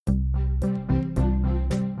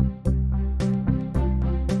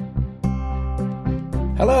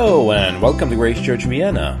Hello and welcome to Grace Church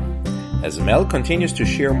Vienna. As Mel continues to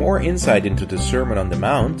share more insight into the Sermon on the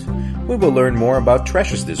Mount, we will learn more about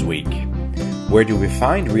treasures this week. Where do we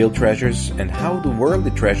find real treasures and how do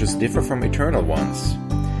worldly treasures differ from eternal ones?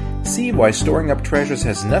 See why storing up treasures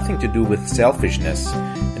has nothing to do with selfishness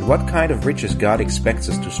and what kind of riches God expects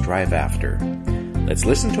us to strive after. Let's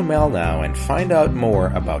listen to Mel now and find out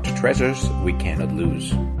more about treasures we cannot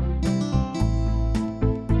lose.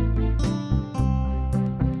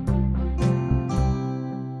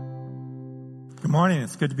 Good morning.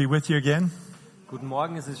 It's good to be with you again. Guten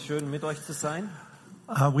Morgen, es ist schön, mit euch zu sein.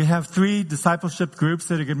 We have 3 discipleship groups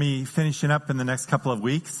that are going to be finishing up in the next couple of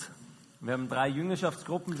weeks. Wir haben 3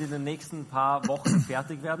 Jüngerschaftsgruppen, die in den nächsten paar Wochen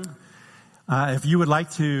fertig werden. If you would like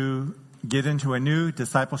to get into a new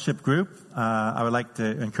discipleship group, I would like to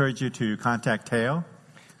encourage you to contact Theo.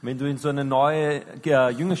 Wenn du in so eine neue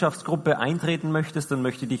Jüngerschaftsgruppe eintreten möchtest, dann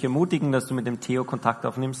möchte ich dich ermutigen, dass du mit dem Theo Kontakt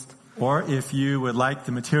aufnimmst. Or if you would like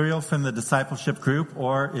the material from the discipleship group,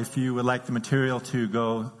 or if you would like the material to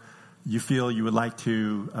go, you feel you would like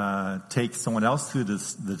to take someone else through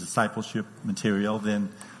the discipleship material, then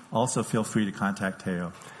also feel free to contact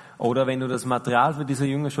Theo. Oder wenn du das Material für diese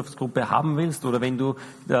Jüngerschaftsgruppe haben willst, oder wenn du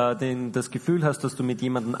das Gefühl hast, dass du mit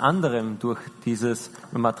jemandem anderem durch dieses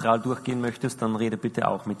Material durchgehen möchtest, dann rede bitte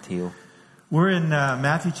auch mit Theo. We're in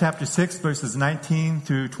Matthew chapter 6, verses 19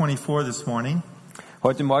 through 24 this morning.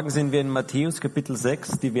 Heute Morgen sind wir in Matthäus Kapitel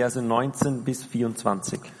 6, die Verse 19 bis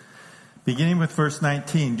 24. Beginning with verse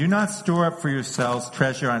 19, do not store up for yourselves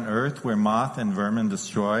treasure on earth where moth and vermin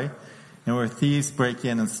destroy and where thieves break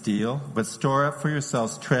in and steal, but store up for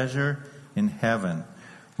yourselves treasure in heaven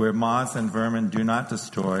where moths and vermin do not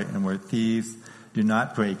destroy and where thieves do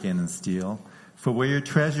not break in and steal. For where your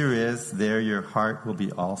treasure is, there your heart will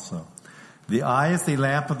be also. The eye is the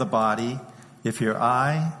lamp of the body. If your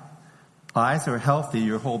eyes are healthy,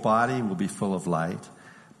 your whole body will be full of light.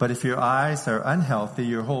 But if your eyes are unhealthy,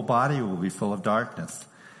 your whole body will be full of darkness.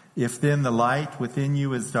 If then the light within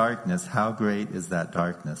you is darkness, how great is that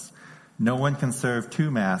darkness? No one can serve 2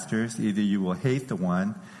 masters. Either you will hate the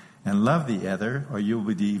one and love the other, or you will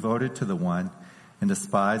be devoted to the one and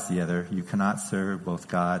despise the other. You cannot serve both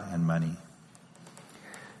God and money.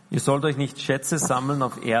 Ihr sollt euch nicht Schätze sammeln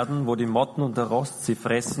auf Erden, wo die Motten und der Rost sie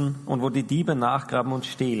fressen und wo die Diebe nachgraben und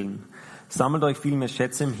stehlen. Sammelt euch vielmehr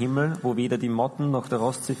Schätze im Himmel, wo weder die Motten noch der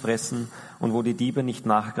Rost sie fressen und wo die Diebe nicht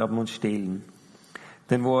nachgraben und stehlen.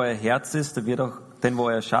 Denn wo euer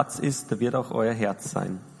Schatz ist, da wird auch euer Herz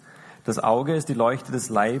sein. Das Auge ist die Leuchte des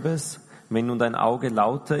Leibes. Wenn nun dein Auge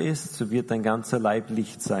lauter ist, so wird dein ganzer Leib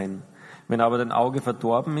Licht sein. Wenn aber dein Auge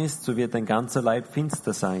verdorben ist, so wird dein ganzer Leib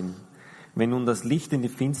finster sein. Wenn nun das Licht in dir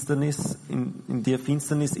Finsternis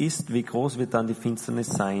ist, wie groß wird dann die Finsternis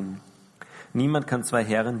sein? Niemand kann 2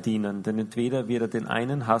 Herren dienen, denn entweder wird er den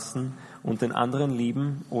einen hassen und den anderen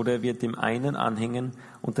lieben, oder er wird dem einen anhängen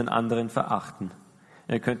und den anderen verachten.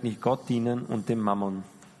 Ihr könnt nicht Gott dienen und dem Mammon.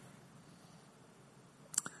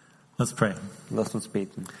 Let's pray. Lasst uns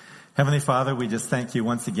beten. Heavenly Father, we just thank you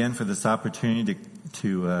once again for this opportunity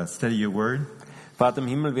to study your word. Vater im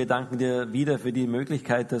Himmel, wir danken dir wieder für die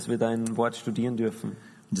Möglichkeit, dass wir dein Wort studieren dürfen.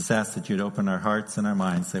 We just ask that you'd open our hearts and our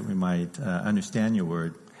minds that we might understand your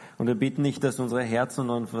word. Und wir bitten dich, dass du unsere Herzen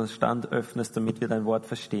und unseren Verstand öffnest, damit wir dein Wort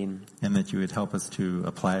verstehen. And that you would help us to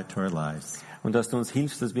apply it to our lives. Und dass du uns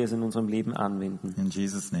hilfst, dass wir es in unserem Leben anwenden. In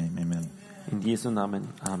Jesus' name, amen. In Jesu Namen.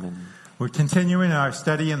 Amen. We're continuing our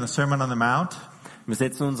study in the Sermon on the Mount. Wir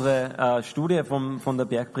setzen unsere Studie von der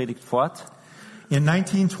Bergpredigt fort. In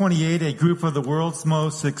 1928, a group of the world's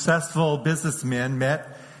most successful businessmen met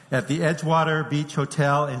at the Edgewater Beach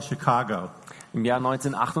Hotel in Chicago. Im Jahr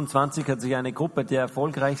 1928 hat sich eine Gruppe der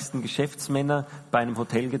erfolgreichsten Geschäftsmänner bei einem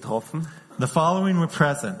Hotel getroffen. The following were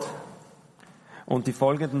present. Und die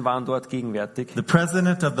folgenden waren dort gegenwärtig. The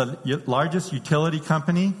president of the largest utility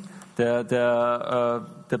company. Der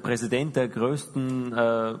Präsident der größten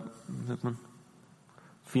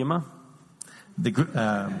Firma. The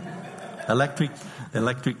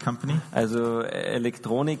electric company. Also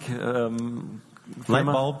Elektronik. Light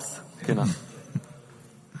bulbs. Genau.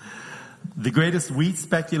 The greatest wheat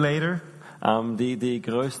speculator. Die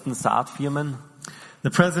größten Saatfirmen. The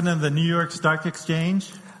president of the New York Stock Exchange.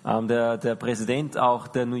 Der Präsident auch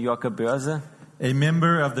der New Yorker Börse. A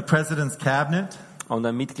member of the president's cabinet. Und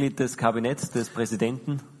ein Mitglied des Kabinetts des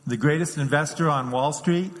Präsidenten. The greatest investor on Wall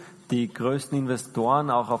Street. Die größten Investoren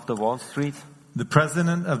auch auf der Wall Street. The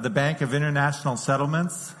president of the Bank of International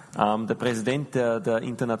Settlements. Der Präsident der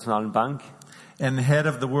Internationalen Bank. And the head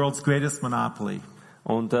of the world's greatest monopoly.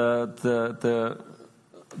 Und der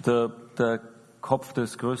Kopf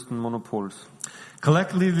des größten Monopols.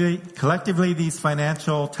 Collectively, these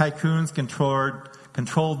financial tycoons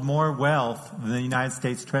controlled more wealth than the United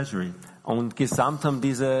States Treasury. Und gesamt haben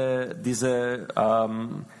diese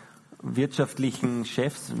wirtschaftlichen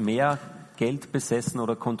Chefs mehr Geld besessen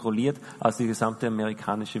oder kontrolliert als die gesamte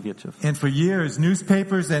amerikanische Wirtschaft. And for years,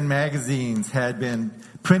 newspapers and magazines had been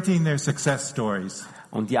printing their success stories.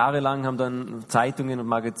 Und jahrelang haben dann Zeitungen und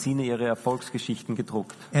Magazine ihre Erfolgsgeschichten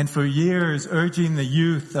gedruckt. And for years, urging the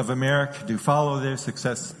youth of America to follow their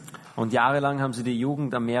success. Und jahrelang haben sie die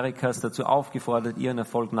Jugend Amerikas dazu aufgefordert, ihren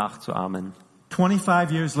Erfolg nachzuahmen.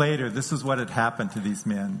 25 years later, this is what had happened to these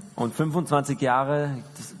men. Und 25 Jahre,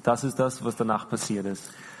 das ist das, was danach passiert ist.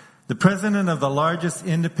 The president of the largest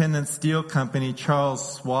independent steel company,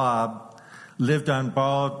 Charles Schwab, lived on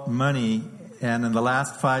borrowed money, and in the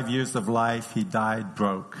last 5 years of life, he died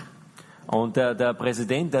broke. Und der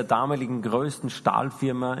Präsident der damaligen größten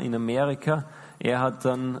Stahlfirma in Amerika, er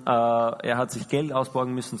hat sich Geld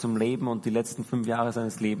ausborgen müssen zum Leben und die letzten 5 Jahre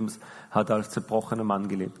seines Lebens hat er als zerbrochener Mann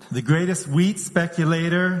gelebt. The greatest wheat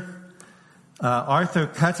speculator, Arthur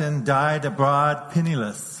Cutten, died abroad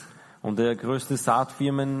penniless. Und der größte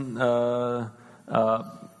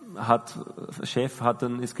Chef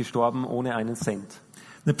ist gestorben ohne einen Cent.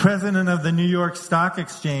 The president of the New York Stock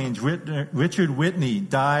Exchange, Richard Whitney,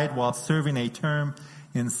 died while serving a term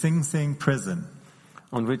in Sing Sing prison.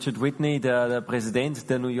 Und Richard Whitney, der Präsident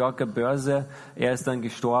der New Yorker Börse, er ist dann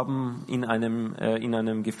gestorben in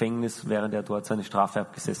einem Gefängnis, während er dort seine Strafe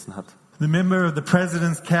abgesessen hat. The member of the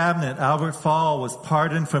president's cabinet, Albert Fall, was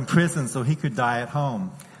pardoned from prison so he could die at home.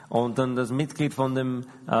 Und dann das Mitglied von dem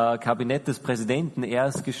Kabinett des Präsidenten, er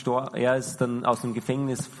ist dann aus dem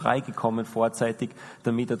Gefängnis freigekommen vorzeitig,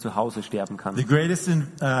 damit er zu Hause sterben kann. The greatest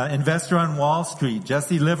investor on Wall Street,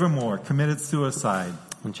 Jesse Livermore, committed suicide.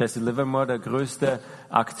 Und Jesse Livermore, der größte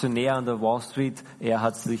Aktionär an der Wall Street, er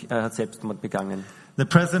hat Selbstmord begangen. The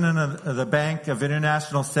president of the Bank of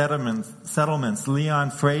International Settlements,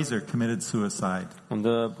 Leon Fraser, committed suicide. Und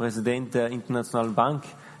der Präsident der Internationalen Bank,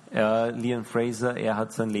 Leon Fraser, er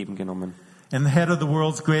hat sein Leben genommen. And the head of the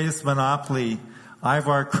world's greatest monopoly,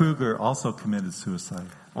 Ivar Kruger, also committed suicide.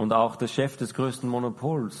 Und auch der Chef des größten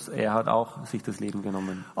Monopols, er hat auch sich das Leben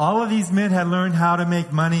genommen. All of these men had learned how to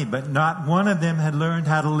make money, but not one of them had learned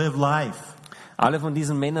how to live life. Alle von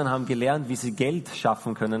diesen Männern haben gelernt, wie sie Geld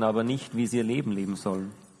schaffen können, aber nicht, wie sie ihr Leben leben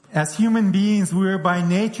sollen. As human beings, we are by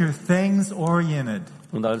nature things-oriented.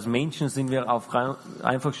 Und als Menschen sind wir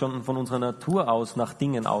einfach schon von unserer Natur aus nach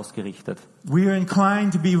Dingen ausgerichtet. We are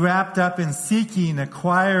inclined to be wrapped up in seeking,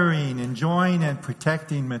 acquiring, enjoying and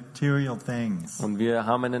protecting material things. Und wir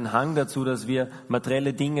haben einen Hang dazu, dass wir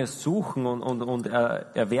materielle Dinge suchen und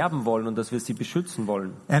erwerben wollen und dass wir sie beschützen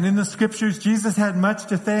wollen. And in the scriptures, Jesus had much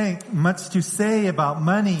to say about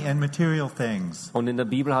money and material things. Und in der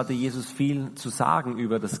Bibel hatte Jesus viel zu sagen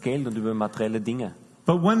über das Geld und über materielle Dinge.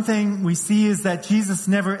 But one thing we see is that Jesus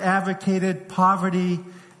never advocated poverty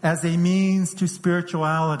as a means to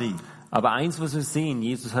spirituality. Aber eins, was wir sehen,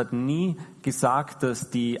 Jesus hat nie gesagt, dass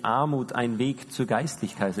die Armut ein Weg zur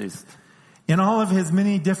Geistlichkeit ist. In all of his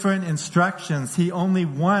many different instructions, he only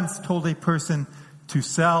once told a person to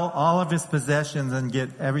sell all of his possessions and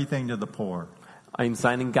get everything to the poor. In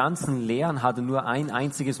seinen ganzen Lehren hat er nur ein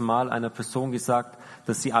einziges Mal einer Person gesagt,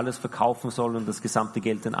 dass sie alles verkaufen soll und das gesamte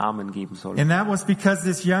Geld den Armen geben soll. And that was because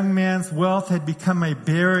this young man's wealth had become a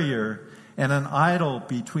barrier and an idol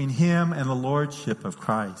between him and the lordship of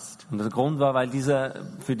Christ. Und der Grund war, weil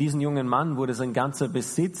für diesen jungen Mann wurde sein ganzer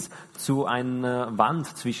Besitz zu einer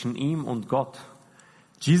Wand zwischen ihm und Gott.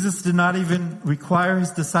 Jesus did not even require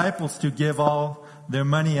his disciples to give all their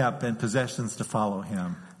money up and possessions to follow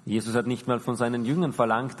him. Jesus hat nicht mal von seinen Jüngern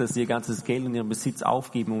verlangt, dass sie ihr ganzes Geld und ihren Besitz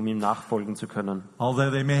aufgeben, um ihm nachfolgen zu können. Although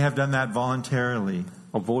they may have done that voluntarily.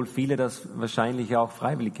 Obwohl viele das wahrscheinlich auch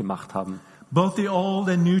freiwillig gemacht haben. Both the Old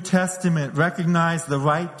and New Testament recognize the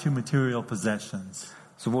right to material possessions.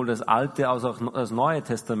 Sowohl das Alte als auch das Neue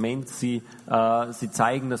Testament, sie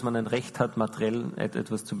zeigen, dass man ein Recht hat, materiell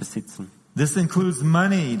etwas zu besitzen. This includes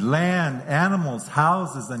money, land, animals,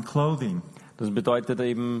 houses and clothing. Das bedeutet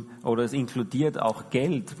eben, oder es inkludiert auch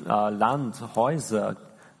Geld, Land, Häuser,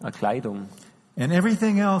 Kleidung. And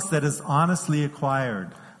everything else that is honestly acquired.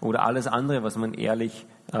 Oder alles andere, was man ehrlich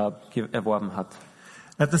erworben hat.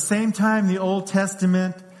 At the same time, the Old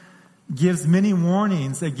Testament gives many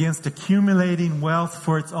warnings against accumulating wealth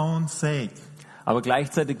for its own sake. Aber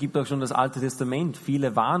gleichzeitig gibt auch schon das Alte Testament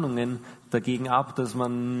viele Warnungen dagegen ab, dass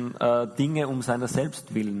man Dinge um seiner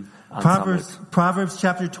selbst willen ansammelt. Proverbs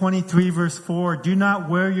chapter 23 verse 4, do not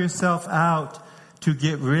wear yourself out to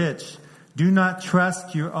get rich. Do not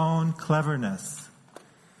trust your own cleverness.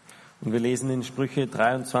 Und wir lesen in Sprüche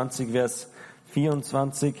 23, Vers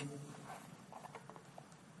 24.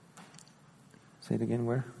 Say it again,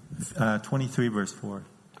 where? 23 verse 4.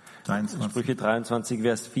 23. Sprüche 23,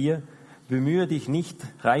 Vers 4. Bemühe dich nicht,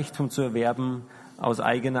 Reichtum zu erwerben, aus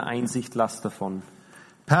eigener Einsicht lass davon.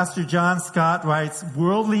 Pastor John Scott writes,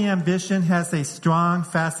 worldly ambition has a strong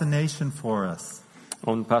fascination for us.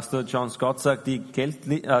 Und Pastor John Scott sagt, die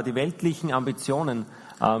weltlichen Ambitionen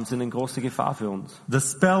sind eine große Gefahr für uns. The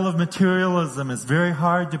spell of materialism is very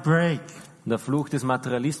hard to break. Und der Fluch des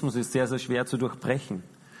Materialismus ist sehr, sehr schwer zu durchbrechen.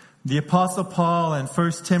 The Apostle Paul in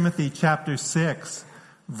 1 Timothy chapter 6,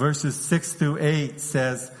 verses 6 through 8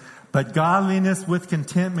 says, but godliness with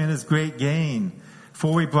contentment is great gain.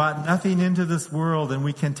 For we brought nothing into this world, and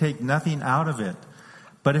we can take nothing out of it.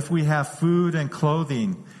 But if we have food and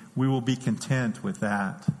clothing, we will be content with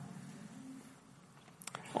that.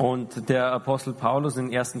 Und der Apostel Paulus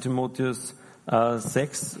in 1. Timotheus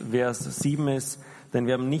 6, Vers 7 ist, denn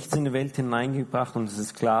wir haben nichts in die Welt hineingebracht und es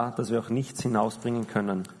ist klar, dass wir auch nichts hinausbringen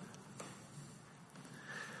können.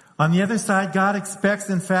 On the other side, God expects,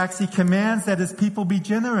 in fact, He commands that His people be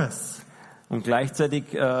generous. Und gleichzeitig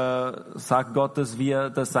sagt Gott, dass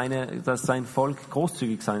sein Volk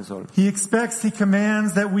großzügig sein soll. He expects, He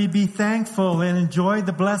commands that we be thankful and enjoy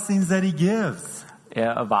the blessings that He gives.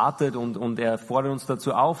 Er erwartet und er fordert uns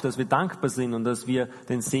dazu auf, dass wir dankbar sind und dass wir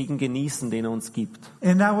den Segen genießen, den er uns gibt.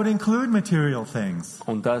 And that would include material things.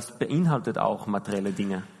 Und das beinhaltet auch materielle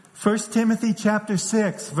Dinge. 1 Timothy chapter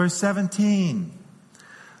 6, verse 17.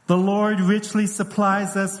 The Lord richly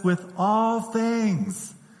supplies us with all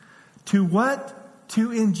things. To what?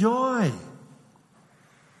 To enjoy.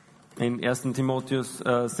 In 1. Timotheus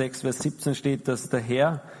 6, Vers 17 steht, dass der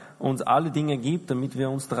Herr uns alle Dinge gibt, damit wir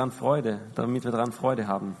daran Freude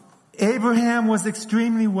haben. Abraham was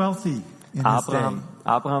extremely wealthy in his day.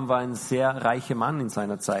 Abraham war ein sehr reicher Mann in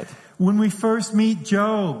seiner Zeit. When we first meet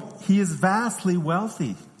Job, he is vastly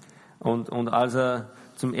wealthy. Und als er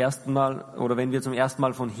zum ersten Mal, oder wenn wir zum ersten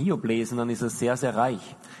Mal von Hiob lesen, dann ist er sehr, sehr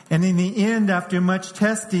reich. And in the end, after much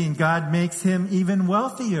testing, God makes him even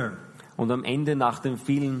wealthier. Und am Ende, nach den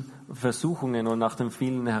vielen Versuchungen und nach den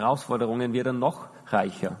vielen Herausforderungen, wird er noch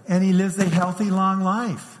reicher. And he lives a healthy, long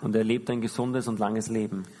life. Und er lebt ein gesundes und langes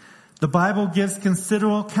Leben. The Bible gives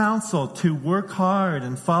considerable counsel to work hard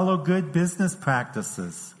and follow good business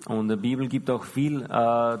practices. Und die Bibel gibt auch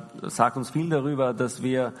sagt uns viel darüber, dass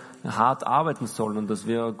wir hart arbeiten sollen und dass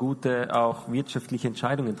wir gute, auch wirtschaftliche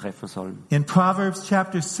Entscheidungen treffen sollen. In Proverbs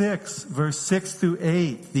chapter 6, verse 6 through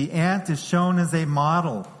 8, the ant is shown as a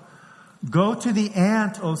model. Go to the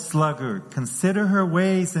ant, O sluggard, consider her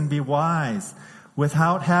ways and be wise.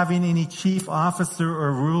 Without having any chief officer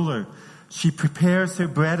or ruler, she prepares her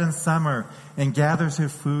bread in summer and gathers her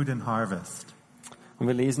food in harvest. Und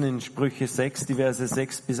wir lesen in Sprüche 6, die Verse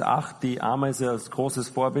 6 bis 8, die Ameise als großes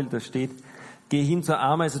Vorbild. Da steht, geh hin zur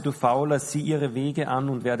Ameise, du Fauler, sieh ihre Wege an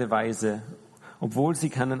und werde weise. Obwohl sie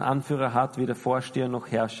keinen Anführer hat, weder Vorsteher noch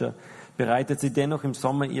Herrscher, bereitet sie dennoch im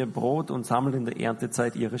Sommer ihr Brot und sammelt in der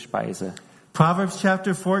Erntezeit ihre Speise. Proverbs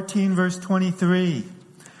chapter 14, verse 23.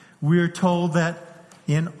 We are told that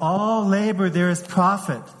in all labor there is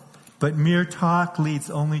profit, but mere talk leads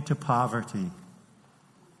only to poverty.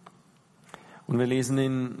 Und wir lesen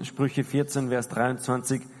in Sprüche 14, Vers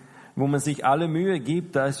 23, wo man sich alle Mühe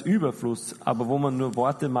gibt, da ist Überfluss, aber wo man nur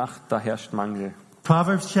Worte macht, da herrscht Mangel.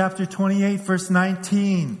 Proverbs chapter 28, verse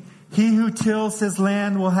 19. He who tills his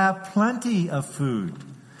land will have plenty of food,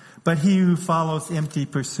 but he who follows empty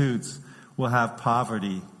pursuits will have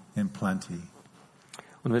poverty and plenty.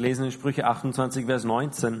 Und wir lesen in Sprüche 28, Vers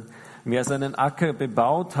 19, wer seinen Acker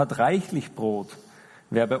bebaut, hat reichlich Brot.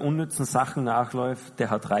 Wer bei unnützen Sachen nachläuft,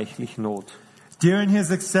 der hat reichlich Not. During his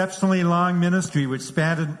exceptionally long ministry, which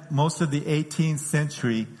spanned most of the 18th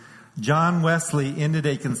century, John Wesley earned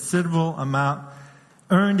a considerable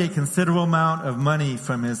amount of money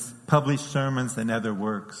from his published sermons and other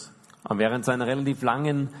works. Während seiner relativ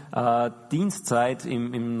langen Dienstzeit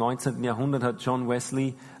im 19. Jahrhundert hat John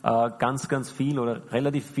Wesley ganz viel oder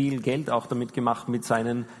relativ viel Geld auch damit gemacht mit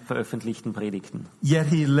seinen veröffentlichten Predigten. Yet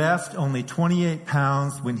he left only 28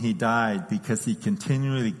 pounds when he died because he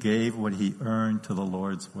continually gave what he earned to the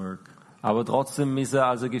Lord's work. Aber trotzdem als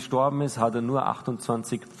er gestorben ist, hat er nur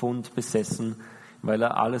 28 Pfund besessen, weil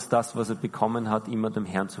er alles das, was er bekommen hat, immer dem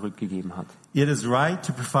Herrn zurückgegeben hat. It is right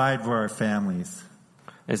to provide for our families.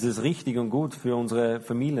 Es ist richtig und gut, für unsere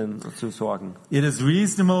Familien zu sorgen. It is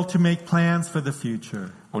reasonable to make plans for the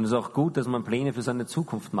future. Und es ist auch gut, dass man Pläne für seine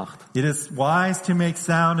Zukunft macht. It is wise to make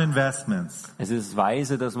sound investments. Es ist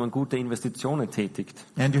weise, dass man gute Investitionen tätigt.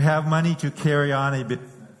 And to have money to carry on a business.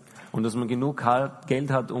 Und dass man genug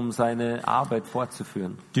Geld hat, um seine Arbeit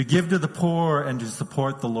fortzuführen. To give to the poor and to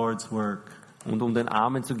support the Lord's work. Und um den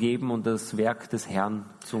Armen zu geben und das Werk des Herrn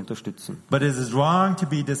zu unterstützen. But it is wrong to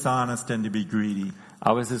be dishonest and to be greedy.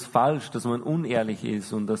 Aber es ist falsch, dass man unehrlich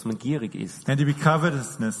ist und dass man gierig ist. And to be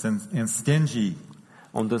covetousness and stingy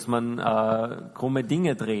Und dass man krumme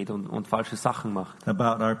Dinge dreht und falsche Sachen macht.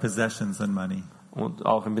 about our possessions and money. Und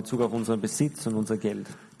auch in Bezug auf unseren Besitz und unser Geld.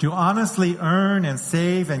 To honestly earn and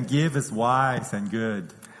save and give is wise and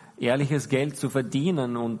good. Ehrliches Geld zu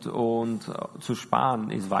verdienen und zu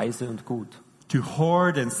sparen ist weise und gut. To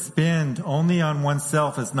hoard and spend only on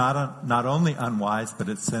oneself is not only unwise, but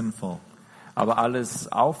it's sinful. Aber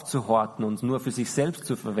alles aufzuhorten und nur für sich selbst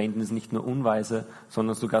zu verwenden, ist nicht nur unweise,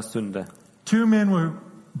 sondern sogar Sünde. 2 men were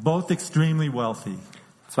both extremely wealthy.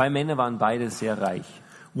 2 Männer waren beide sehr reich.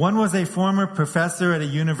 One was a former professor at a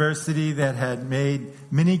university that had made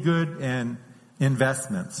many good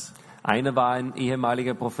investments. Einer war ein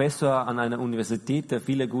ehemaliger Professor an einer Universität, der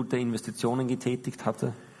viele gute Investitionen getätigt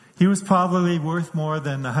hatte. He was probably worth more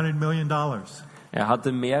than $100 million. Er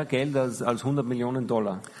hatte mehr Geld als $100 Millionen.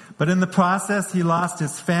 But in the process, he lost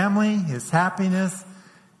his family, his happiness,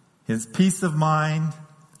 his peace of mind,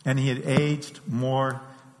 and he had aged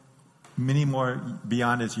many more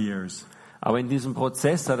beyond his years. Aber in diesem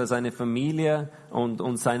Prozess hat er seine Familie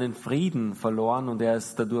und seinen Frieden verloren und er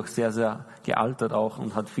ist dadurch sehr, sehr gealtert auch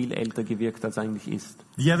und hat viel älter gewirkt, als er eigentlich ist.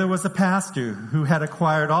 The other was a pastor who had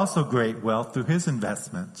acquired also great wealth through his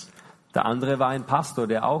investments. Der andere war ein Pastor,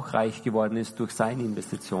 der auch reich geworden ist durch seine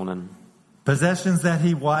Investitionen. Possessions that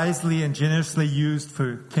he wisely and generously used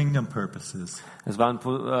for kingdom purposes. Es war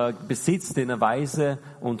ein Besitz, den er weise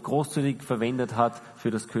und großzügig verwendet hat für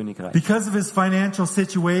das Königreich. Because of his financial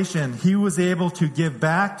situation, he was able to give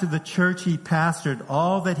back to the church he pastored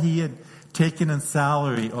all that he had taken in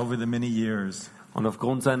salary over the many years. Und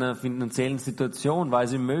aufgrund seiner finanziellen Situation war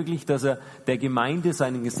es ihm möglich, dass er der Gemeinde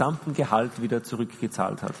seinen gesamten Gehalt wieder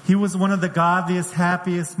zurückgezahlt hat. He was one of the godliest,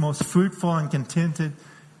 happiest, most fruitful and contented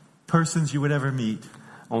persons you would ever meet.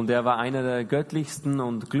 Und er war einer der göttlichsten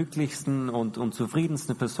und glücklichsten und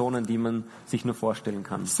zufriedensten Personen, die man sich nur vorstellen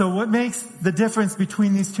kann. So what makes the difference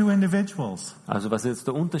between these two individuals? Also was ist jetzt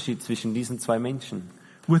der Unterschied zwischen diesen 2 Menschen?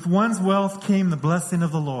 With one's wealth came the blessing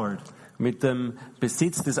of the Lord. Mit dem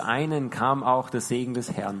Besitz des einen kam auch der Segen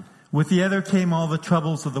des Herrn. With the other came all the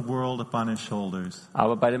troubles of the world upon his shoulders.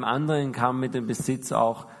 Aber bei dem anderen kam mit dem Besitz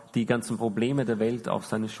auch die ganzen Probleme der Welt auf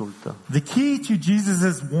seine Schulter. The key to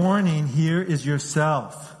Jesus' warning here is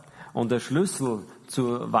yourself. Und der Schlüssel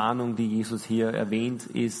zur Warnung, die Jesus hier erwähnt,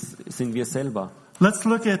 sind wir selber. Let's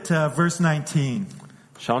look at verse 19.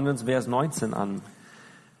 Schauen wir uns Vers 19 an.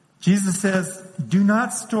 Jesus says, "Do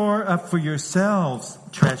not store up for yourselves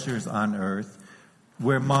treasures on earth,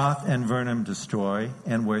 where moth and vermin destroy,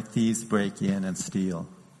 and where thieves break in and steal."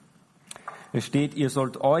 Es steht, ihr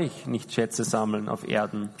sollt euch nicht Schätze sammeln auf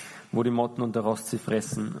Erden, wo die Motten und der Rost sie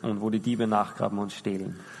fressen und wo die Diebe nachgraben und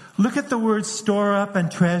stehlen. Look at the words store up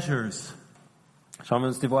and treasures. Schauen wir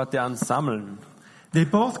uns die Worte an, sammeln. They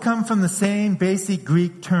both come from the same basic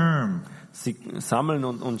Greek term. Sie sammeln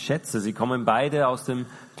und Schätze, sie kommen beide aus dem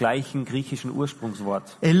gleichen griechischen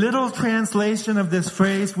Ursprungswort. A literal translation of this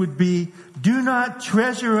phrase would be, do not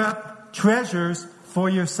treasure up treasures for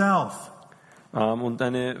yourself. Und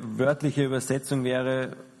eine wörtliche Übersetzung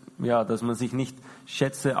wäre, dass man sich nicht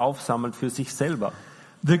Schätze aufsammelt für sich selber.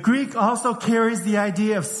 The Greek also carries the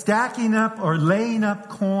idea of stacking up or laying up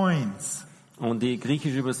coins. Und die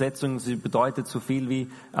griechische Übersetzung, sie bedeutet so viel wie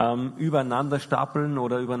übereinander stapeln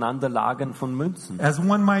oder übereinander lagern von Münzen. As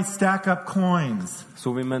one might stack up coins.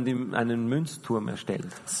 So wie man einen Münzturm erstellt.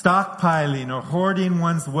 Stockpiling or hoarding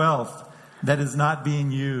one's wealth that is not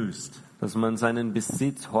being used. Dass man seinen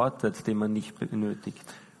Besitz hortet, den man nicht benötigt.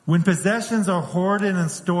 When possessions are hoarded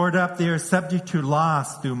and stored up, they are subject to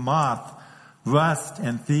loss through moth, rust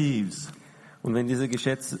and thieves. Und wenn diese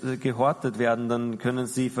Geschätze gehortet werden, dann können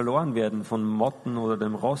sie verloren werden von Motten oder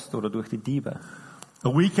dem Rost oder durch die Diebe. A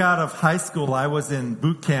week out of high school, I was in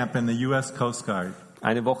boot camp in the U.S. Coast Guard.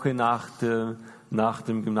 Eine Woche nach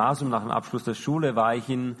dem Gymnasium, nach dem Abschluss der Schule, war ich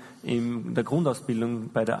in der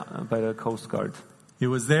Grundausbildung bei der Coast Guard. It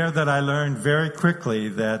was there that I learned very quickly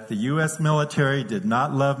that the U.S. military did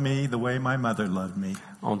not love me the way my mother loved me.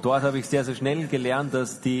 Und dort habe ich sehr, sehr schnell gelernt,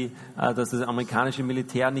 dass das amerikanische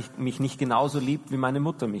Militär mich nicht genauso liebt, wie meine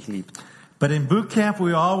Mutter mich liebt. But in boot camp,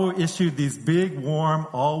 we all were issued these big, warm,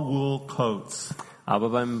 all-wool coats. Aber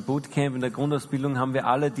beim Bootcamp in der Grundausbildung haben wir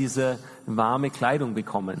alle diese warme Kleidung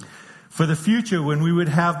bekommen. For the future, when we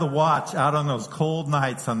would have the watch out on those cold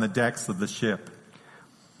nights on the decks of the ship.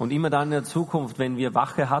 Und immer dann in der Zukunft, wenn wir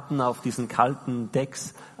Wache hatten auf diesen kalten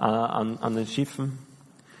Decks an den Schiffen.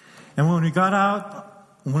 And when we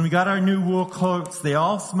got our new wool coats, they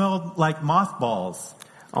all smelled like mothballs.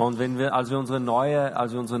 Und als wir unsere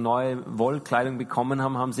neue Wollkleidung bekommen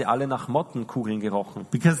haben, haben sie alle nach Mottenkugeln gerochen,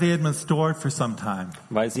 Because they had been stored for some time.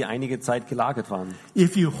 weil sie einige Zeit gelagert waren.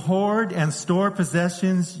 If you hoard and store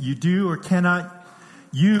possessions you do or cannot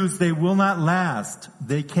use, they will not last.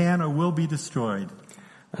 They can or will be destroyed.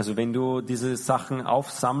 Also wenn du diese Sachen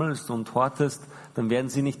aufsammelst und hortest, dann werden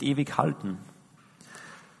sie nicht ewig halten.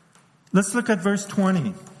 Let's look at verse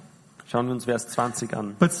 20. Schauen wir uns Vers 20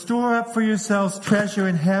 an. But store up for yourselves treasure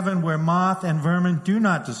in heaven where moth and vermin do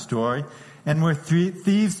not destroy and where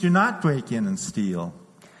thieves do not break in and steal.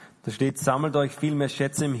 Da steht, sammelt euch vielmehr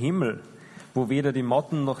Schätze im Himmel, wo weder die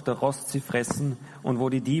Motten noch der Rost sie fressen und wo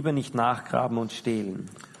die Diebe nicht nachgraben und stehlen.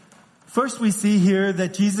 First we see here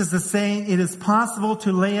that Jesus is saying it is possible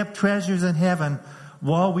to lay up treasures in heaven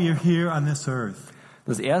while we are here on this earth.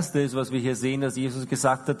 Das Erste ist, was wir hier sehen, dass Jesus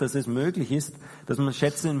gesagt hat, dass es möglich ist, dass man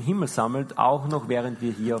Schätze im Himmel sammelt, auch noch während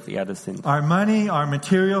wir hier auf Erde sind. Our money, our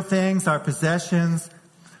material things, our possessions,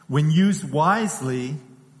 when used wisely,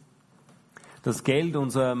 Das Geld,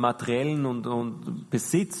 unser materiellen und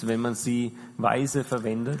Besitz, wenn man sie weise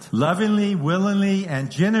verwendet, lovingly, willingly,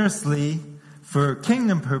 and generously for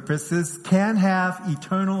kingdom purposes, can have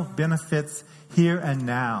eternal benefits here and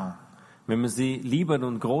now. wenn man sie liebend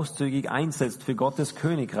und großzügig einsetzt für Gottes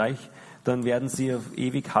Königreich, dann werden sie auf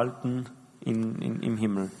ewig halten im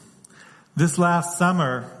Himmel. This last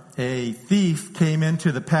summer, a thief came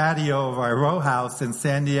into the patio of our row house in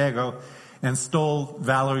San Diego and stole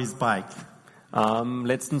Valerie's bike.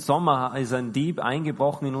 Letzten Sommer ist ein Dieb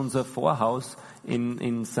eingebrochen in unser Vorhaus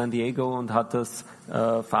in San Diego und hat das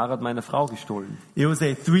Fahrrad meiner Frau gestohlen. It was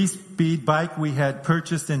a 3-speed bike we had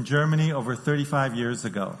purchased in Germany over 35 years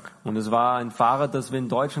ago. Und es war ein Fahrrad, das wir in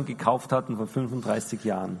Deutschland gekauft hatten vor 35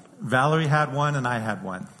 Jahren. Valerie had one and I had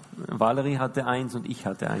one. Valerie hatte eins und ich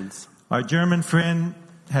hatte eins. Our German friend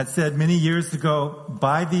had said many years ago,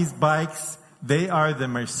 buy these bikes, they are the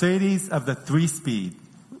Mercedes of the 3-speed.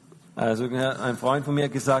 Also ein Freund von mir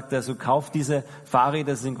hat gesagt, also kauft diese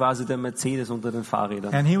Fahrräder, das sind quasi der Mercedes unter den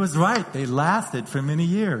Fahrrädern. And he was right, they lasted for many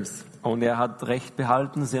years. Und er hat recht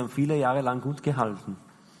behalten, sie haben viele Jahre lang gut gehalten.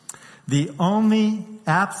 The only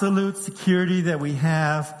absolute security that we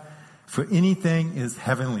have for anything is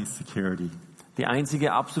heavenly security. Die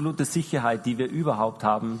einzige absolute Sicherheit, die wir überhaupt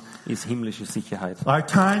haben, ist himmlische Sicherheit. Our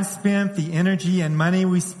time spent, the energy and money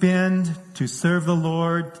we spend to serve the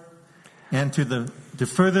Lord and to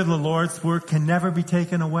further the Lord's work can never be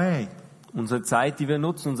taken away. Unsere Zeit, die wir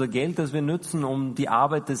nutzen, unser Geld, das wir nutzen, um die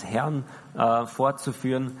Arbeit des Herrn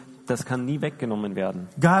fortzuführen, das kann nie weggenommen werden.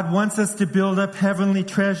 God wants us to build up heavenly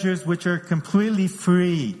treasures which are completely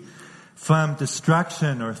free from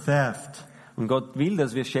destruction or theft. Und Gott will,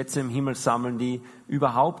 dass wir Schätze im Himmel sammeln, die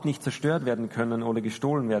überhaupt nicht zerstört werden können oder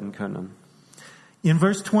gestohlen werden können. In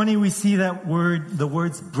verse 20 we see the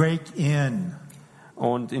words break in.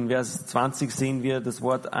 Und in Vers 20 sehen wir das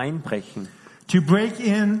Wort einbrechen. To break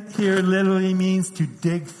in here literally means to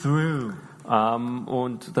dig through.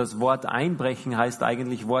 Und das Wort einbrechen heißt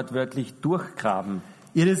eigentlich wortwörtlich durchgraben.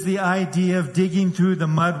 It is the idea of digging through the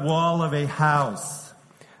mud wall of a house.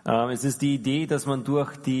 Es ist die Idee, dass man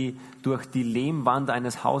durch die Lehmwand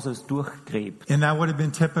eines Hauses durchgräbt. And that would have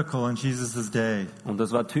been typical in Jesus' day. Und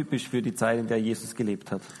das war typisch für die Zeit, in der Jesus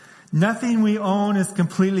gelebt hat. Nothing we own is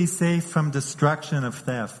completely safe from destruction of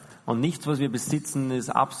theft. Und nichts, was wir besitzen, ist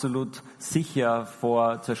absolut sicher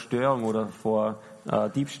vor Zerstörung oder vor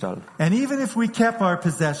Diebstahl. And even if we kept our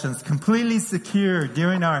possessions completely secure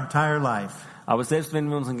during our entire life, Aber selbst wenn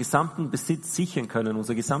wir unseren gesamten Besitz sichern können,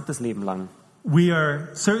 unser gesamtes Leben lang, we are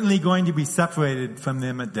certainly going to be separated from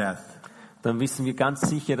them at death. dann wissen wir ganz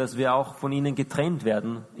sicher, dass wir auch von ihnen getrennt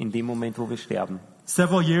werden in dem Moment, wo wir sterben.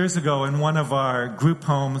 Several years ago in one of our group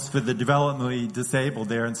homes for the developmentally disabled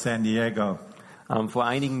there in San Diego, Vor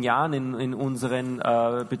einigen Jahren in unseren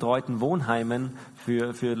betreuten Wohnheimen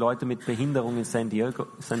für Leute mit Behinderung in San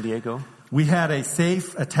Diego, we had a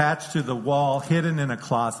safe attached to the wall hidden in a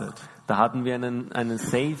closet. da hatten wir einen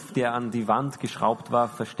Safe, der an die Wand geschraubt war,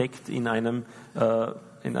 versteckt in einem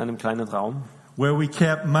kleinen Raum, Where we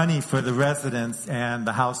kept money for the residents and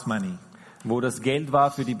the house money. wo das Geld war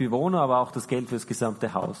für die Bewohner, aber auch das Geld für das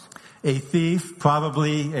gesamte Haus. A thief,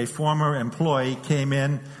 probably a former employee, came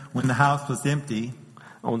in when the house was empty.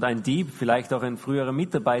 Und ein Dieb, vielleicht auch ein früherer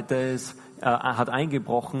Mitarbeiter, hat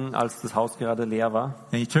eingebrochen, als das Haus gerade leer war.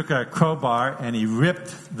 And he took a crowbar and he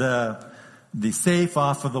ripped the safe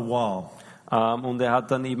off of the wall. Und er hat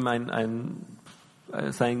dann eben ein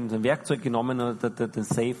sein Werkzeug genommen und hat den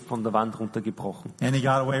Safe von der Wand runtergebrochen. And he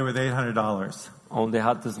got away with $800. Und er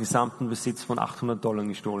hat den gesamten Besitz von $800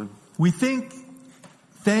 gestohlen. We think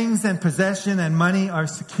things and possession and money are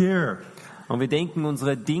secure, Und wir denken,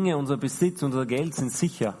 unsere Dinge, unser Besitz, unser Geld sind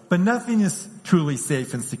sicher. but nothing is truly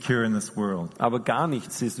safe and secure in this world. Aber gar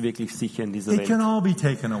nichts ist wirklich sicher in dieser It can Welt. all be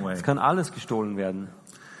taken away. Es kann alles gestohlen werden.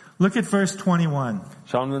 Look at verse 21.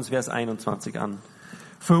 Schauen wir uns Vers 21 an.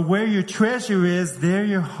 For where your treasure is, there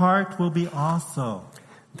your heart will be also.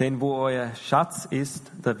 Denn wo euer Schatz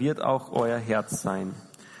ist, da wird auch euer Herz sein.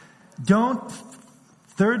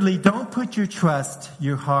 Thirdly, don't put your trust,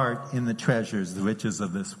 your heart in the treasures, the riches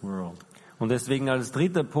of this world. Und deswegen als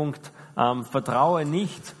dritter Punkt, vertraue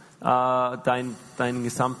nicht deinen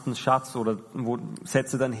gesamten Schatz oder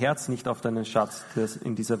setze dein Herz nicht auf deinen Schatz, der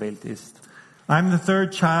in dieser Welt ist. I'm the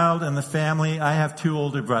third child in the family. I have 2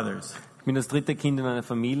 older brothers. Ich bin das dritte Kind in einer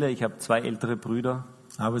Familie. Ich habe 2 ältere Brüder.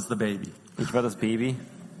 I was the baby. Ich war das Baby.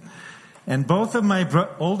 And both of my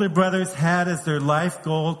older brothers had as their life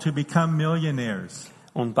goal to become millionaires.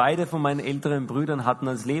 Und beide von meinen älteren Brüdern hatten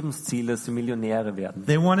als Lebensziel, dass sie Millionäre werden.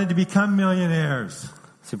 They wanted to become millionaires.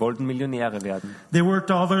 Sie wollten Millionäre werden. They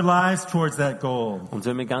worked all their lives towards that goal. Und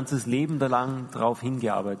sie haben ihr ganzes Leben lang darauf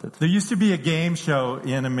hingearbeitet. There used to be a game show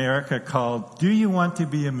in America called Do You Want to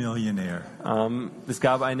Be a Millionaire? Es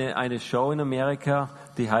gab eine Show in Amerika,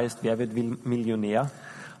 die heißt Wer wird Millionär?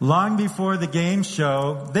 Long before the game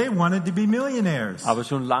show, they wanted to be millionaires. Aber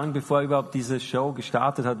schon lang bevor überhaupt diese Show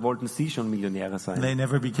gestartet hat, wollten sie schon Millionäre sein. They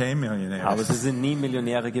never became Aber sie millionaires. sind nie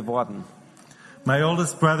Millionäre geworden. My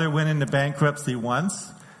oldest brother went into bankruptcy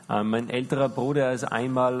once. Mein älterer Bruder ist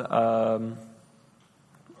einmal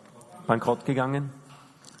bankrott gegangen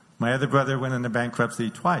My other brother went into bankruptcy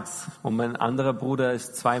twice. und mein anderer Bruder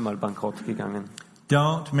ist zweimal bankrott gegangen.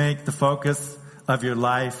 Don't make the focus of your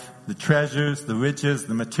life the treasures, the riches,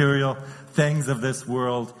 the material things of this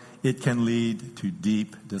world. It can lead to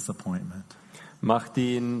deep disappointment. Mach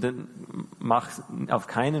auf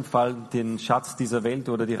keinen Fall den Schatz dieser Welt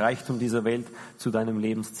oder die Reichtum dieser Welt zu deinem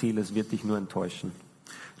Lebensziel. Es wird dich nur enttäuschen.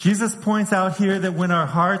 Jesus points out here that when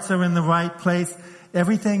our hearts are in the right place,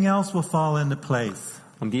 everything else will fall into place.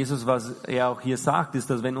 Und Jesus, was er auch hier sagt, ist,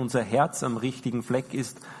 dass wenn unser Herz am richtigen Fleck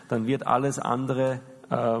ist, dann wird alles andere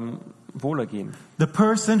wohlergehen. The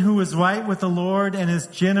person who is right with the Lord and is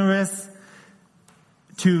generous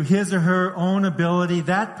to his or her own ability,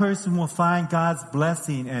 that person will find God's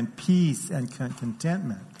blessing and peace and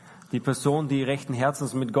contentment. Die Person, die rechten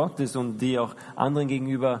Herzens mit Gott ist und die auch anderen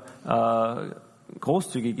gegenüber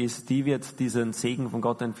großzügig ist, die wird diesen Segen von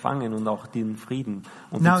Gott empfangen und auch den Frieden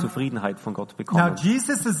und die Zufriedenheit von Gott Now, bekommen.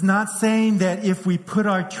 Jesus is not saying that if we put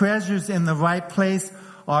our treasures in the right place,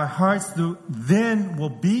 our hearts then will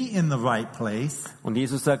be in the right place. Und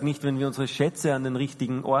Jesus sagt nicht, wenn wir unsere Schätze an den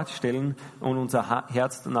richtigen Ort stellen und unser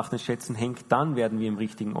Herz nach den Schätzen hängt, dann werden wir im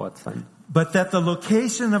richtigen Ort sein. But that the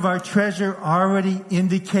location of our treasure already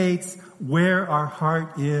indicates where our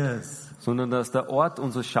heart is. Sondern dass der Ort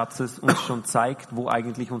unseres Schatzes uns schon zeigt, wo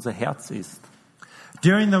eigentlich unser Herz ist.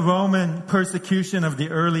 During the Roman persecution of the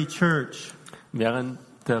early church, Während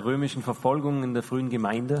der römischen Verfolgung in der frühen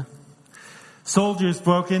Gemeinde soldiers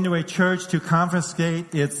broke into a church to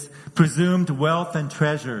confiscate its presumed wealth and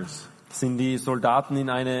treasures. sind die Soldaten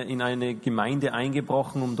in eine Gemeinde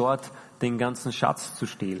eingebrochen, um dort den ganzen Schatz zu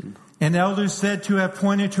stehlen. And elders said to have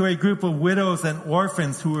pointed to a group of widows and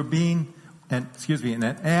orphans who were being,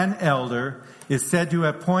 an elder is said to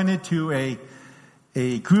have pointed to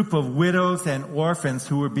a group of widows and orphans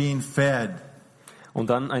who were being fed. Und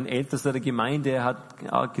dann ein Ältester der Gemeinde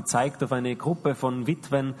hat gezeigt auf eine Gruppe von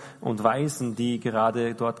Witwen und Waisen, die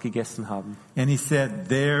gerade dort gegessen haben. And he said,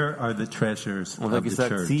 there are the treasures Und er of hat the gesagt,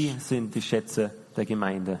 church. sie sind die Schätze der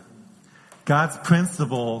Gemeinde. God's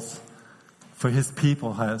principles for his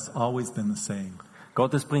people has always been the same.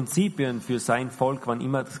 Gottes Prinzipien für sein Volk waren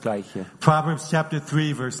immer das Gleiche. Proverbs chapter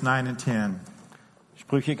 3, verse 9 and 10.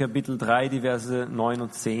 Sprüche Kapitel 3, die Verse 9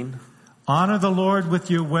 und 10. Honor the Lord with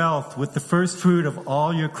your wealth, with the first fruit of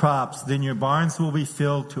all your crops. Then your barns will be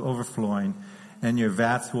filled to overflowing, and your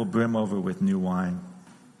vats will brim over with new wine.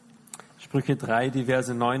 Sprüche 3, die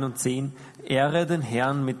Verse 9 und 10. Ehre den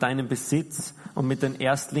Herrn mit deinem Besitz und mit den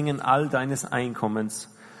Erstlingen all deines Einkommens.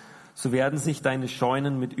 So werden sich deine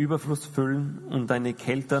Scheunen mit Überfluss füllen und deine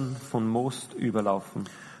Keltern von Most überlaufen.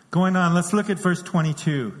 Going on, let's look at verse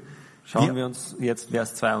 22. Schauen wir uns jetzt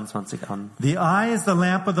Vers 22 an. The eye is the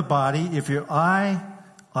lamp of the body. If your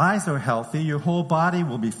eyes are healthy, your whole body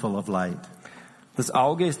will be full of light. Das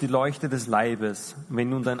Auge ist die Leuchte des Leibes. Wenn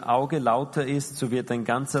nun dein Auge lauter ist, so wird dein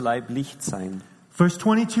ganzer Leib Licht sein. Verse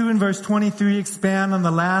 22 and verse 23 expand on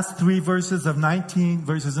the last three verses of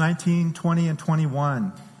verses 19, 20, and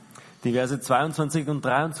 21. Die Verse 22 und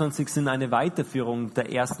 23 sind eine Weiterführung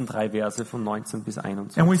der ersten drei Verse von 19 bis And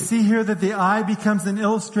we 21. see here that the eye becomes an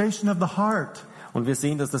illustration of the heart. Und wir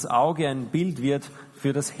sehen, dass das Auge ein Bild wird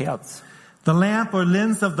für das Herz. The lamp or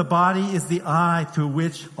lens of the body is the eye through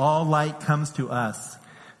which all light comes to us.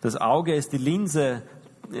 Das Auge ist die Linse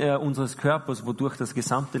unseres Körpers, wodurch das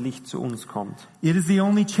gesamte Licht zu uns kommt. It is the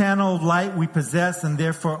only channel of light we possess and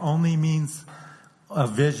therefore only means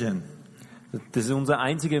of vision. Das ist unsere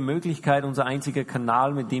einzige Möglichkeit, unser einziger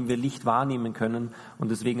Kanal, mit dem wir Licht wahrnehmen können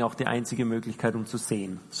und deswegen auch die einzige Möglichkeit, um zu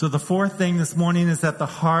sehen. So the fourth thing this morning is that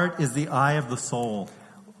the heart is the eye of the soul.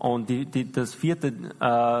 Und das vierte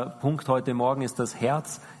Punkt heute Morgen ist, das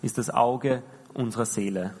Herz ist das Auge unserer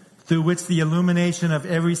Seele, Through which the illumination of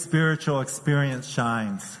every spiritual experience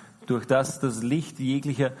shines. durch das das Licht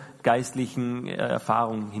jeglicher geistlichen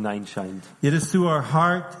Erfahrung hineinscheint. It is through our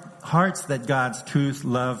hearts that God's truth,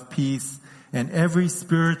 love, peace, and every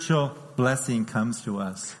spiritual blessing comes to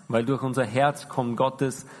us. Weil durch unser Herz kommt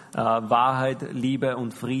Gottes Wahrheit, Liebe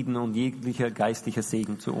und Frieden und jeglicher geistlicher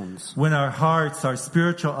Segen zu uns. When our hearts, our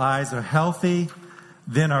spiritual eyes are healthy,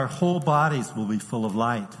 then our whole bodies will be full of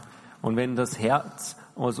light. Und wenn das Herz,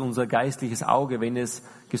 also unser geistliches Auge, wenn es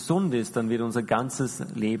gesund ist, dann wird unser ganzes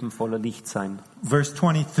Leben voller Licht sein. Verse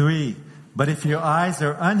 23, but if your eyes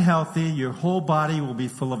are unhealthy, your whole body will be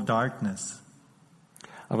full of darkness.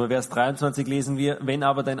 Aber Vers 23 lesen wir, wenn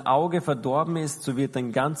aber dein Auge verdorben ist, so wird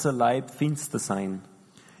dein ganzer Leib finster sein.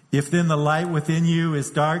 If then the light within you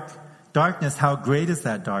is darkness, how great is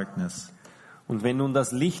that darkness? Und wenn nun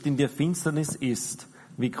das Licht in dir Finsternis ist,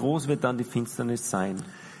 wie groß wird dann die Finsternis sein?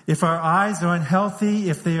 If our eyes are unhealthy,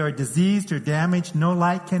 if they are diseased or damaged, no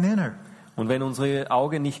light can enter. Und wenn unsere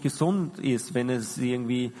Augen nicht gesund ist, wenn es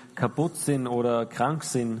irgendwie kaputt sind oder krank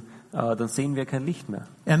sind, dann sehen wir kein Licht mehr.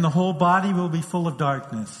 And the whole body will be full of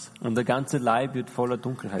darkness. Und der ganze Leib wird voller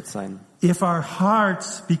Dunkelheit sein. If our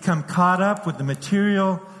hearts become caught up with the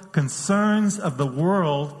material concerns of the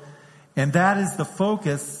world, and that is the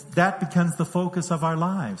focus, that becomes the focus of our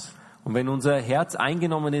lives. Und wenn unser Herz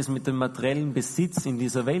eingenommen ist mit dem materiellen Besitz in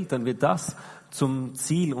dieser Welt, dann wird das zum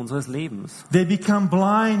Ziel unseres Lebens. They become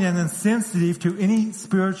blind and insensitive to any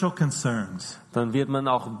spiritual concerns. Dann wird man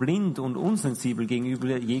auch blind und unsensibel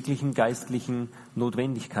gegenüber jeglichen geistlichen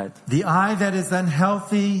Notwendigkeit. The eye that is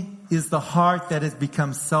unhealthy is the heart that has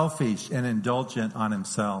become selfish and indulgent on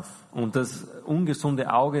himself. Und das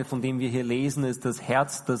ungesunde Auge, von dem wir hier lesen, ist das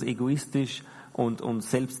Herz, das egoistisch und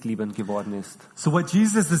selbstliebend geworden ist. So what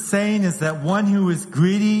Jesus is saying is that one who is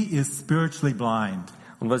greedy is spiritually blind.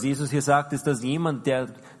 Und was Jesus hier sagt, ist, dass jemand, der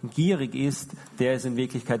gierig ist, der ist in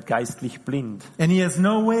Wirklichkeit geistlich blind. And he has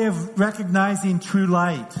no way of recognizing true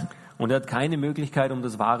light. Und er hat keine Möglichkeit, um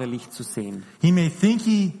das wahre Licht zu sehen. He may think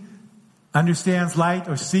he understands light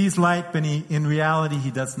or sees light, but in reality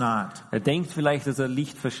he does not. Er denkt vielleicht, dass er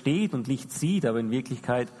Licht versteht und Licht sieht, aber in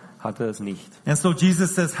Wirklichkeit hat er es nicht. And so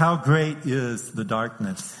Jesus says, how great is the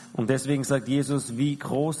darkness? Und deswegen sagt Jesus, wie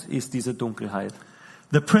groß ist diese Dunkelheit?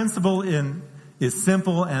 The principle is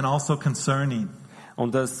simple and also concerning.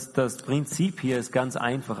 Und das Prinzip hier ist ganz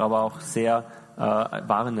einfach, aber auch sehr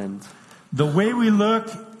warnend. The way we look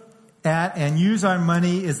at and use our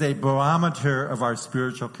money is a barometer of our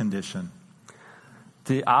spiritual condition.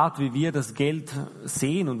 Die Art, wie wir das Geld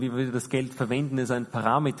sehen und wie wir das Geld verwenden, ist ein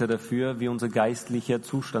Parameter dafür, wie unser geistlicher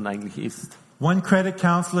Zustand eigentlich ist. One credit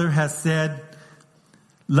counselor has said,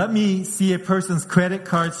 let me see a person's credit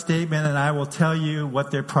card statement and I will tell you what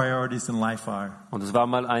their priorities in life are. Und es war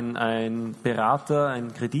mal ein Berater,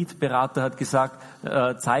 ein Kreditberater hat gesagt,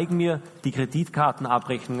 zeig mir die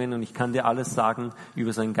Kreditkartenabrechnungen und ich kann dir alles sagen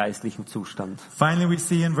über seinen geistlichen Zustand. Finally, we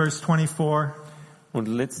see in verse 24, Und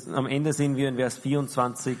am Ende sehen wir in Vers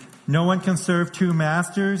 24, no one can serve two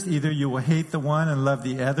masters. Either you will hate the one and love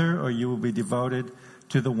the other, or you will be devoted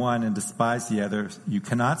to the one and despise the other. You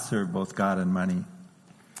cannot serve both God and money.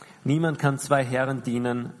 niemand kann zwei Herren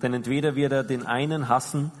dienen, denn entweder wird er den einen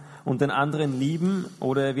hassen und den anderen lieben,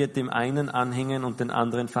 oder er wird dem einen anhängen und den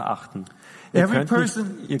anderen verachten. Ihr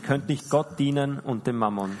könnt nicht Gott dienen und dem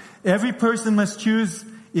Mammon. Every person must choose,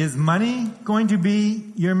 is money going to be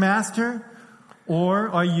your master? Or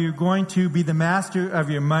are you going to be the master of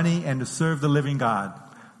your money and to serve the living God?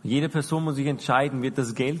 Jede Person muss sich entscheiden, wird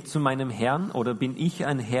das Geld zu meinem Herrn oder bin ich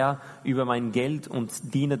ein Herr über mein Geld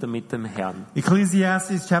und diene damit dem Herrn?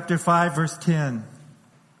 Ecclesiastes chapter 5 verse 10.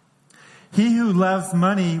 He who loves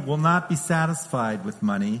money will not be satisfied with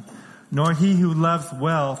money, nor he who loves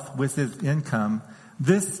wealth with his income.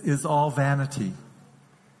 This is all vanity.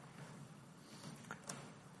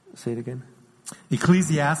 Say it again.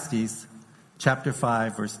 Ecclesiastes chapter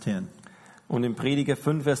 5, verse 10. Und im Prediger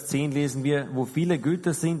 5, Vers 10 lesen wir, wo viele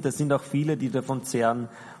Güter sind, da sind auch viele, die davon zehren.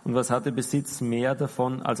 Und was hat der Besitz mehr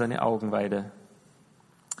davon als eine Augenweide?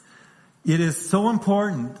 It is so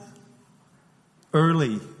important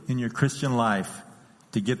early in your Christian life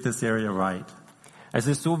to get this area right. Es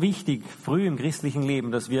ist so wichtig, früh im christlichen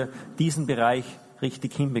Leben, dass wir diesen Bereich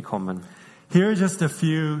richtig hinbekommen. Here are just a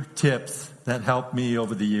few tips that helped me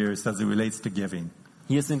over the years as it relates to giving.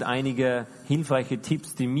 Hier sind einige hilfreiche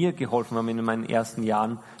Tipps, die mir geholfen haben in meinen ersten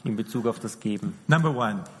Jahren in Bezug auf das Geben. Number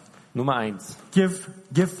 1, Nummer 1,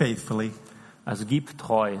 give faithfully. also gib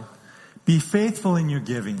treu. Be faithful in your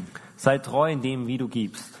giving. Sei treu in dem, wie du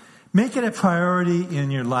gibst. Make it a priority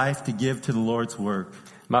in your life to give to the Lord's work.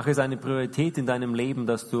 Mach es eine Priorität in deinem Leben,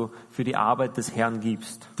 dass du für die Arbeit des Herrn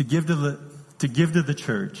gibst, To give to the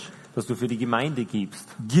church. dass du für die Gemeinde gibst,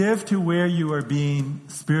 Give to where you are being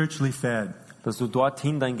spiritually fed. dass du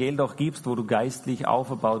dorthin dein Geld auch gibst, wo du geistlich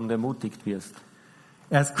auferbaut und ermutigt wirst.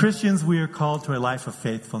 As Christians, we are called to a life of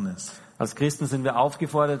faithfulness. Als Christen sind wir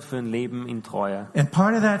aufgefordert für ein Leben in Treue. And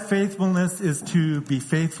part of that faithfulness is to be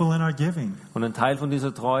faithful in our giving. Und ein Teil von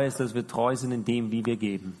dieser Treue ist, dass wir treu sind in dem, wie wir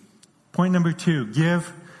geben. Point number 2, give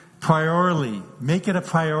priority. Make it a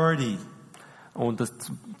priority. Und das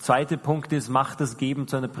zweite Punkt ist, mach das Geben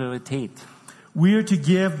zu einer Priorität. We are to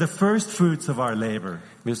give the first fruits of our labor.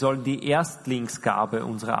 Wir sollen die Erstlingsgabe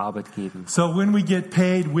unserer Arbeit geben. So when we get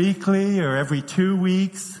paid weekly or every 2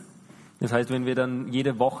 weeks, Das heißt, wenn wir dann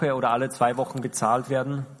jede Woche oder alle 2 Wochen bezahlt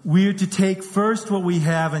werden, we are to take first what we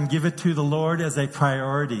have and give it to the Lord as a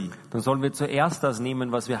priority. dann sollen wir zuerst das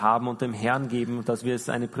nehmen, was wir haben und dem Herrn geben, dass wir es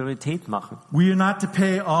eine Priorität machen. We are not to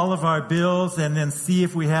pay all of our bills and then see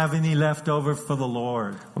if we have any left over for the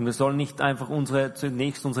Lord. Und wir sollen nicht einfach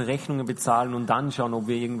zunächst unsere Rechnungen bezahlen und dann schauen, ob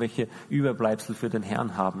wir irgendwelche Überbleibsel für den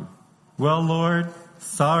Herrn haben. Well, Lord,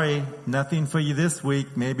 sorry, nothing for you this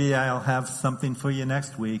week. Maybe I'll have something for you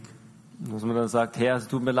next week. Dass man dann sagt, Herr, es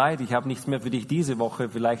tut mir leid, ich habe nichts mehr für dich diese Woche,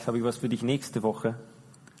 vielleicht habe ich was für dich nächste Woche.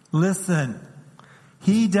 Listen,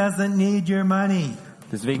 He doesn't need your money.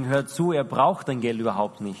 Deswegen hört zu, er braucht dein Geld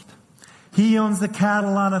überhaupt nicht. He owns the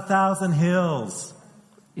cattle on 1,000 hills.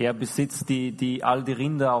 Er besitzt all die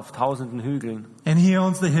Rinder auf 1000 Hügeln And He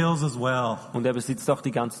owns the hills as well. und er besitzt auch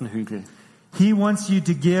die ganzen Hügel. He wants you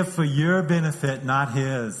to give for your benefit, not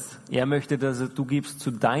His. Er möchte, dass du gibst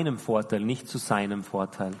zu deinem Vorteil, nicht zu seinem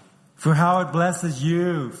Vorteil. For how it blesses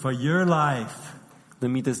you, for your life,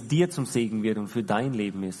 Damit es dir zum Segen wird und für dein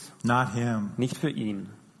Leben ist, not Him. nicht für ihn.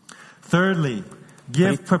 Thirdly,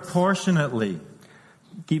 give proportionately.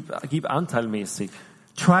 Gib anteilmäßig.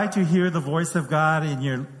 Try to hear the voice of God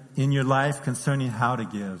in your life concerning how to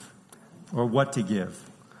give or what to give.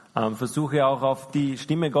 Versuche auch auf die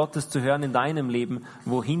Stimme Gottes zu hören in deinem Leben,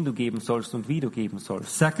 wohin du geben sollst und wie du geben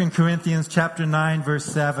sollst. 2 Corinthians chapter 9 verse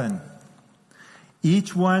 7.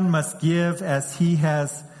 Each one must give as he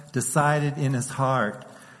has decided in his heart,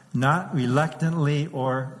 not reluctantly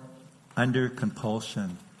or under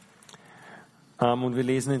compulsion. Und wir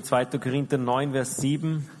lesen in 2. Korinther 9, Vers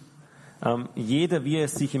 7, jeder, wie er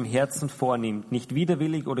es sich im Herzen vornimmt, nicht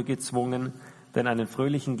widerwillig oder gezwungen, denn einen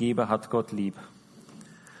fröhlichen Geber hat Gott lieb.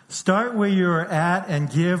 Start where you are at and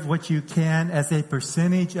give what you can as a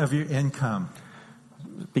percentage of your income.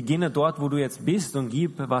 Beginne dort, wo du jetzt bist und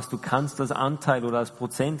gib, was du kannst als Anteil oder als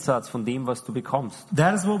Prozentsatz von dem, was du bekommst.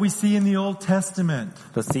 That is what we see in the Old Testament.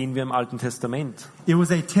 Das sehen wir im Alten Testament. It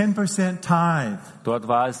was a 10% tithe. Dort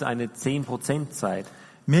war es eine 10% Zeit.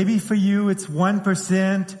 Maybe for you it's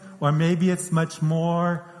 1% or maybe it's much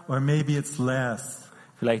more or maybe it's less.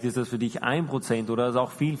 Vielleicht ist das für dich 1% oder ist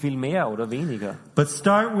auch viel, viel mehr oder weniger. But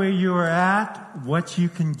start where you are at, what you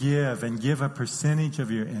can give, and give a percentage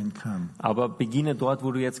of your income. Aber beginne dort,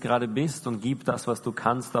 wo du jetzt gerade bist und gib das, was du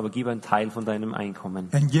kannst, aber gib einen Teil von deinem Einkommen.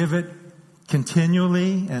 And give it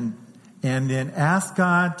continually and then ask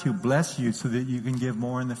God to bless you so that you can give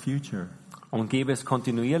more in the future. Und gebe es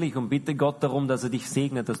kontinuierlich und bitte Gott darum, dass er dich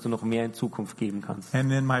segnet, dass du noch mehr in Zukunft geben kannst.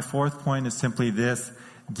 And then my fourth point is simply this,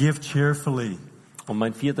 give cheerfully. Und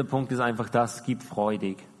mein 4. Punkt ist einfach das, gib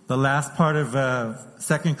freudig. The last part of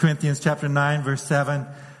 2 Corinthians chapter 9 verse 7,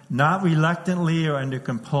 not reluctantly or under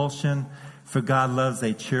compulsion, for God loves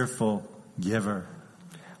a cheerful giver.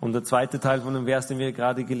 Und der zweite Teil von dem Vers, den wir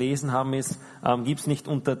gerade gelesen haben, ist, gib's nicht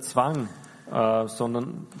unter Zwang,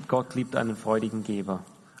 sondern Gott liebt einen freudigen Geber.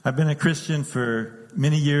 I've been a Christian for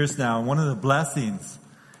many years now, and one of the blessings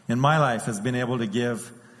in my life has been able to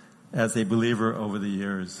give as a believer over the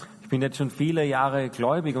years. Ich bin jetzt schon viele Jahre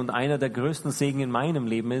gläubig und einer der größten Segen in meinem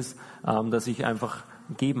Leben ist, dass ich einfach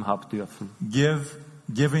geben habe dürfen.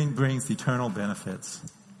 Giving brings eternal benefits.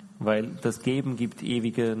 weil das Geben gibt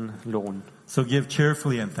ewigen Lohn. So give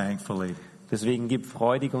cheerfully and thankfully. Deswegen gib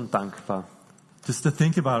freudig und dankbar. Just to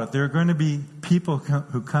think about it, there are going to be people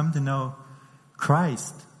who come to know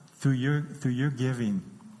Christ through your giving.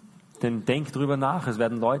 Denn denk drüber nach, es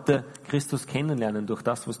werden Leute Christus kennenlernen durch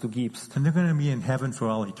das, was du gibst. And they're going to be in heaven for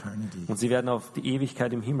all eternity. Und sie werden auf die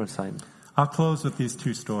Ewigkeit im Himmel sein. I'll close with these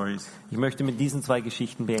two stories. Ich möchte mit diesen 2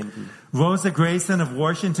 Geschichten beenden. Rosa Grayson of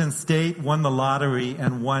Washington State won the lottery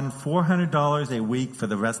and won $400 a week for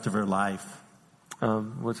the rest of her life.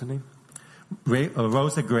 What's her name?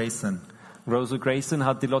 Rosa Grayson. Rosa Grayson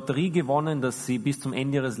hat die Lotterie gewonnen, dass sie bis zum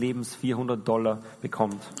Ende ihres Lebens $400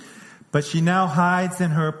 bekommt. But she now hides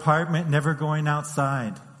in her apartment, never going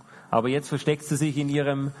outside. Aber jetzt versteckt sie sich in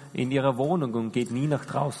ihrer Wohnung und geht nie nach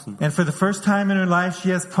draußen. And for the first time in her life,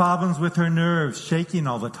 she has problems with her nerves, shaking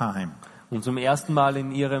all the time. Und zum ersten Mal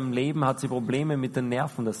in ihrem Leben hat sie Probleme mit den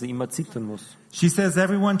Nerven, dass sie immer zittern muss. She says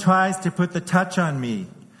everyone tries to put the touch on me,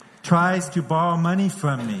 tries to borrow money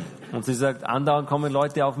from me. Und sie sagt, andauernd kommen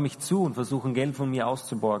Leute auf mich zu und versuchen Geld von mir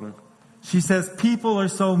auszuborgen. She says people are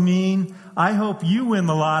so mean, I hope you win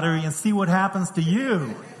the lottery and see what happens to you.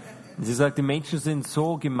 Und sie sagt, die Menschen sind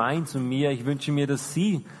so gemein zu mir, ich wünsche mir, dass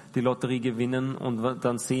sie die Lotterie gewinnen und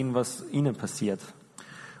dann sehen, was ihnen passiert.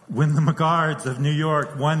 When the McGards of New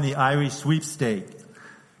York won the Irish sweepstake,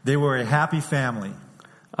 they were a happy family.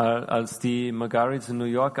 Als die Margaret's in New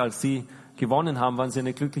York, als sie gewonnen haben, waren sie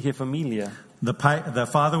eine glückliche Familie. The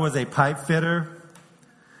father was a pipe fitter.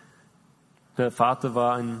 Der Vater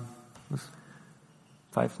war ein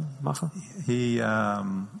Pfeifenmacher. He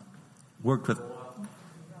worked with,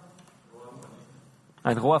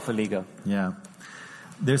 Ein Rohrverleger. yeah.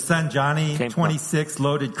 Their son Johnny, Camp 26,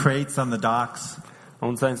 loaded crates on the docks.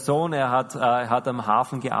 Und sein Sohn, er hat am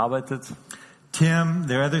Hafen gearbeitet. Tim,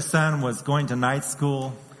 their other son, was going to night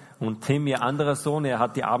school. Und Tim, ihr anderer Sohn, er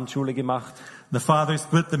hat die Abendschule gemacht. The father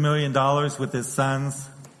split the $1 million with his sons.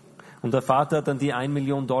 Und der Vater hat dann die $1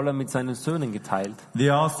 Million mit seinen Söhnen geteilt. They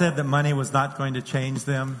all said that money was not going to change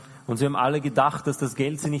them. Und sie haben alle gedacht, dass das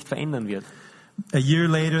Geld sie nicht verändern wird. A year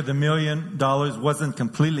later, the $1 million wasn't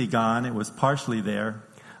completely gone. It was partially there.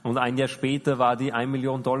 Und ein Jahr später war die $1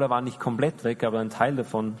 Million war nicht komplett weg, aber ein Teil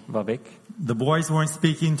davon war weg. The boys weren't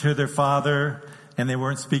speaking to their father, and they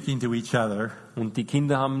weren't speaking to each other. Und die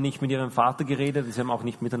Kinder haben nicht mit ihrem Vater geredet, sie haben auch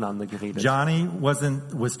nicht miteinander geredet. Johnny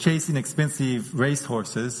was chasing expensive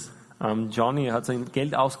racehorses, Johnny hat sein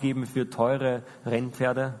Geld ausgegeben für teure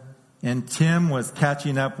Rennpferde. and Tim was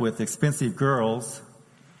catching up with expensive girls.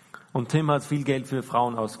 Und Tim hat viel Geld für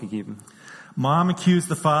Frauen ausgegeben. Mom accused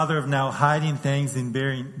the father of now hiding things and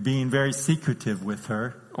being very secretive with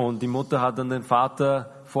her. Und die Mutter hat dann den Vater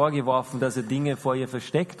vorgeworfen, dass er Dinge vor ihr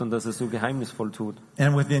versteckt und dass er so geheimnisvoll tut.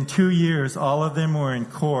 And within 2 years, all of them were in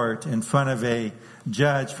court in front of a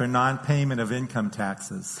judge for non-payment of income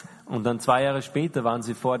taxes. Und dann 2 Jahre später waren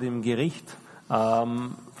sie vor dem Gericht,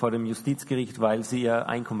 vor dem Justizgericht, weil sie ihr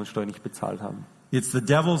Einkommensteuer nicht bezahlt haben. It's the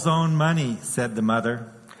devil's own money, said the mother.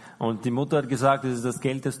 Und die Mutter hat gesagt, es ist das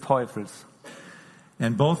Geld des Teufels.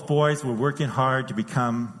 And both boys were working hard to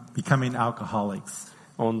becoming alcoholics.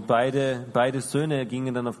 Und beide Söhne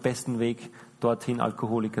gingen dann auf besten Weg, dorthin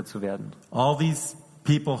Alkoholiker zu werden. All these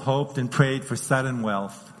people hoped and prayed for sudden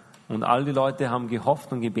wealth. Und all die Leute haben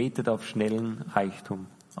gehofft und gebetet auf schnellen Reichtum.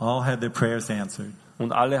 All had their prayers answered.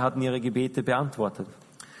 Und alle hatten ihre Gebete beantwortet.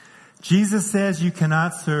 Jesus says you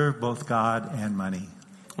cannot serve both God and money.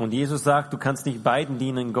 Und Jesus sagt, du kannst nicht beiden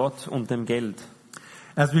dienen, Gott und dem Geld.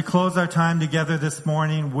 As we close our time together this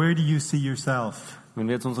morning, where do you see yourself? Wenn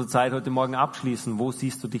wir jetzt unsere Zeit heute Morgen abschließen, wo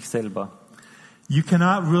siehst du dich selber? You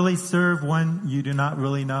cannot really serve one you do not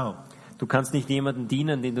really know. Du kannst nicht jemanden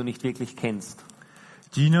dienen, den du nicht wirklich kennst.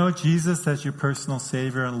 Do you know Jesus as your personal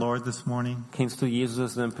Savior and Lord this morning? Kennst du Jesus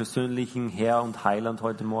als deinen persönlichen Herr und Heiland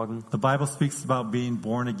heute Morgen? The Bible speaks about being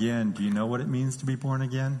born again. Do you know what it means to be born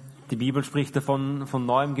again? Die Bibel spricht davon, von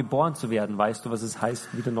neuem geboren zu werden. Weißt du, was es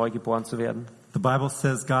heißt, wieder neu geboren zu werden? The Bible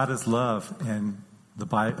says God is love and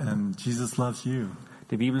Jesus loves you.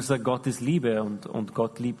 Die Bibel sagt, Gott ist Liebe und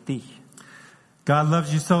Gott liebt dich. God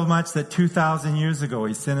loves you so much that 2,000 years ago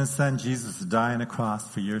He sent His Son Jesus to die on a cross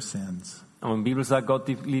for your sins. Und die Bibel sagt, Gott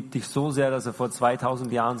liebt dich so sehr, dass er vor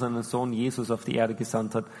 2000 Jahren seinen Sohn Jesus auf die Erde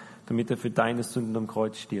gesandt hat, damit er für deine Sünden am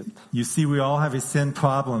Kreuz stirbt. You see, we all have a sin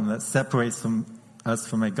problem that separates us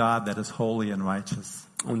from a God that is holy and righteous.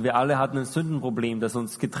 Und wir alle hatten ein Sündenproblem, das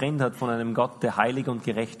uns getrennt hat von einem Gott, der heilig und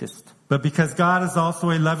gerecht ist. But because God is also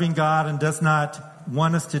a loving God and does not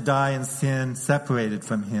want us to die in sin separated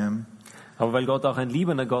from Him, Aber weil Gott auch ein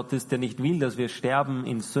liebender Gott ist, der nicht will, dass wir sterben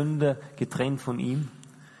in Sünde, getrennt von ihm,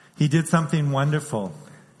 He did something wonderful.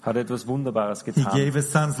 hat etwas Wunderbares He getan. gave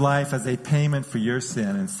his son's life as a payment for your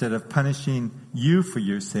sin. Instead of punishing you for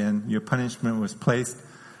your sin, your punishment was placed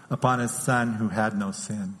upon his son who had no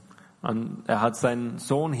sin. Er hat seinen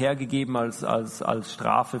Sohn hergegeben als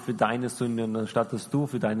Strafe für deine Sünde, und anstatt dass du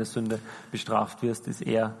für deine Sünde bestraft wirst, ist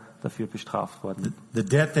er dafür bestraft worden. The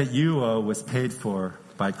debt that you owe was paid for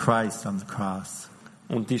by Christ on the cross.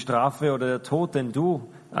 Und die Strafe oder der Tod, den du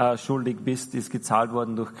schuldig bist, ist gezahlt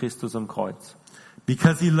worden durch Christus am Kreuz.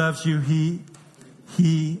 Because he loves you,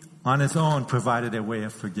 he on his own provided a way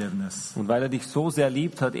of forgiveness. Und weil er dich so sehr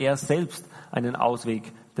liebt, hat er selbst einen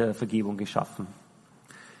Ausweg der Vergebung geschaffen.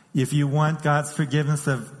 If you want God's forgiveness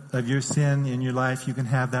of your sin in your life, you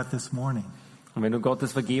can have that this morning. Und wenn du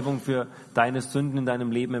Gottes Vergebung für deine Sünden in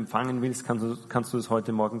deinem Leben empfangen willst, kannst du es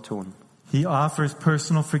heute Morgen tun. He offers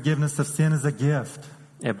personal forgiveness of sin as a gift.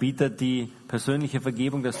 Er bietet die persönliche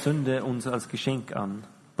Vergebung der Sünde uns als Geschenk an.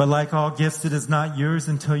 But like all gifts, it is not yours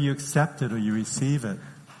until you accept it or you receive it.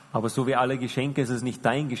 Aber so wie alle Geschenke ist es nicht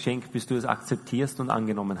dein Geschenk, bis du es akzeptierst und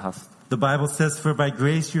angenommen hast. The Bible says, "For by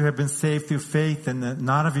grace you have been saved through faith, and that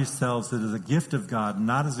not of yourselves, it is a gift of God,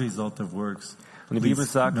 not as a result of works. Und die Bibel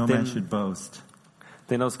Lest sagt, no man should boast."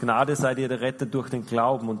 Denn aus Gnade seid ihr errettet durch den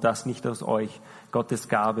Glauben, und das nicht aus euch. Gottes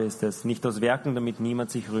Gabe ist es, nicht aus Werken, damit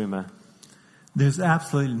niemand sich rühme. There's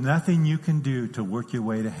absolutely nothing you can do to work your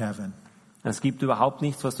way to heaven. Es gibt überhaupt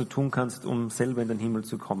nichts, was du tun kannst, um selber in den Himmel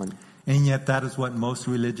zu kommen. And yet that is what most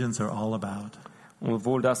religions are all about. Und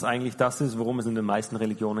obwohl das eigentlich das ist, worum es in den meisten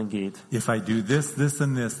Religionen geht. If I do this, this,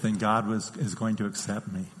 and this, then God is going to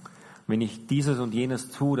accept me. Wenn ich dieses und jenes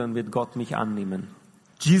tue, dann wird Gott mich annehmen.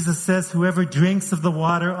 Jesus says, "Whoever drinks of the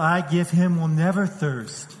water I give him will never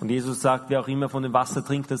thirst. Und Jesus sagt, wer auch immer von dem Wasser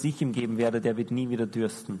trinkt, das ich ihm geben werde, der wird nie wieder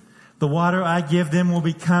dürsten. The water I give them will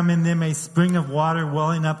become in them a spring of water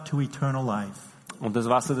welling up to eternal life." Und das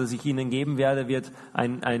Wasser, das ich ihnen geben werde, wird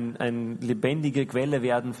eine lebendige Quelle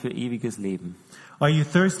werden für ewiges Leben. Are you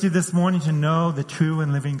thirsty this morning to know the true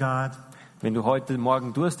and living God? Wenn du heute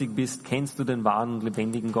Morgen durstig bist, kennst du den wahren und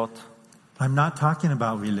lebendigen Gott. I'm not talking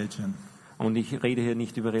about religion. Und ich rede hier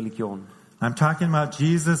nicht über Religion. I'm talking about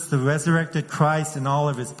Jesus, the resurrected Christ in all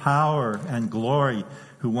of his power and glory,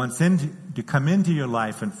 who wants to come into your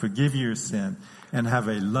life and forgive your sin and have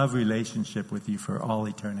a love relationship with you for all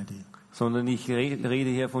eternity. Sondern ich rede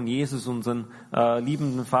hier von Jesus, unseren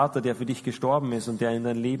liebenden Vater, der für dich gestorben ist und der in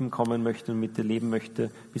dein Leben kommen möchte und mit dir leben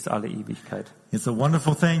möchte bis alle Ewigkeit. It's a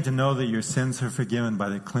wonderful thing to know that your sins are forgiven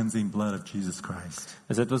by the cleansing blood of Jesus Christ.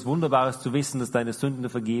 Es ist etwas Wunderbares zu wissen, dass deine Sünden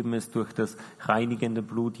vergeben ist durch das reinigende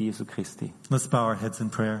Blut Jesu Christi. Let's bow our heads in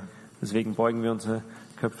prayer. Deswegen beugen wir unsere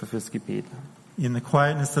Köpfe fürs Gebet. In the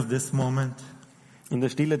quietness of this moment, In der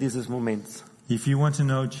Stille dieses Moments, if you want to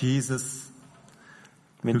know Jesus,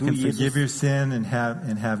 wenn who du can forgive your Jesus, sin and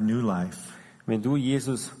have new life, wenn du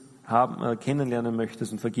Jesus kennenlernen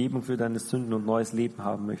möchtest und Vergebung für deine Sünden und neues Leben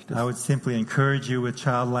haben möchtest, I would simply encourage you with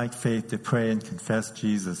childlike faith to pray and confess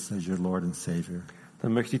Jesus as your Lord and Savior.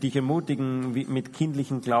 dann möchte ich dich ermutigen, mit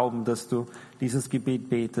kindlichem Glauben, dass du dieses Gebet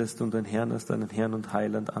betest und den Herrn als deinen Herrn und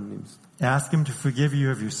Heiland annimmst. Ask him to forgive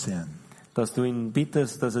you of your sin. Dass du ihn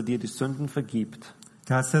bittest, dass er dir die Sünden vergibt.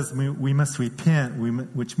 God says we must repent,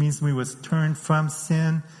 which means we must turn from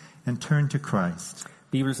sin and turn to Christ.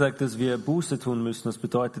 Die Bibel sagt, dass wir Buße tun müssen. Das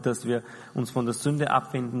bedeutet, dass wir uns von der Sünde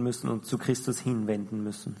abwenden müssen und zu Christus hinwenden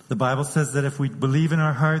müssen. The Bible says that if we believe in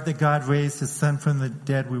our heart that God raised his son from the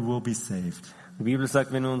dead, we will be saved. Die Bibel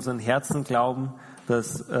sagt, wenn wir in unseren Herzen glauben,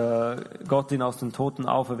 dass Gott ihn aus den Toten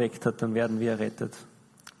auferweckt hat, dann werden wir errettet.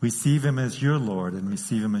 Receive him as your Lord and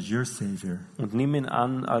receive him as your Savior. Und nimm ihn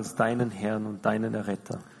an als deinen Herrn und deinen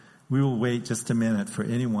Erretter. We will wait just a minute for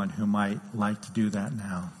anyone who might like to do that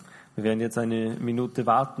now. Wir werden jetzt eine Minute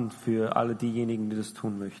warten für alle diejenigen, die das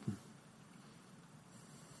tun möchten.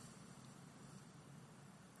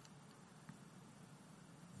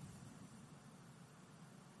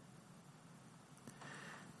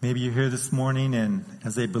 Maybe you're here this morning and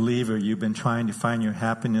as a believer you've been trying to find your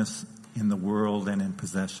happiness in the world and in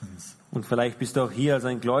possessions. Und vielleicht bist du auch hier als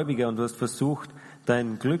ein Gläubiger und du hast versucht,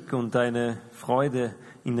 dein Glück und deine Freude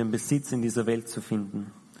in dem Besitz in dieser Welt zu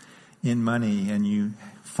finden. In money, and you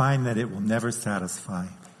find that it will never satisfy.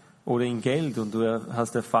 Oder in Geld und du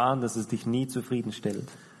hast erfahren, dass es dich nie zufriedenstellt.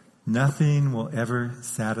 Nothing will ever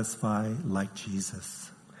satisfy like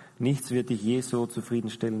Jesus. Nichts wird dich je so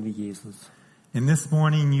zufriedenstellen wie Jesus. And this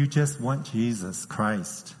morning you just want Jesus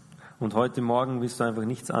Christ Und heute Morgen willst du einfach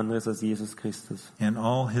nichts anderes als Jesus Christus and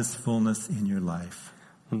all his fullness in your life.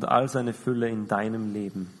 und all seine Fülle in deinem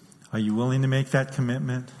Leben. Are you willing to make that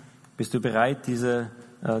commitment? Bist du bereit, diese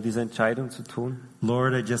Entscheidung zu tun?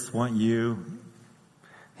 Lord, I just want you.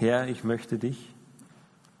 Herr, ich möchte dich.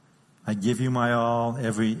 I give you my all,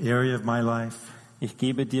 every area of my life, Ich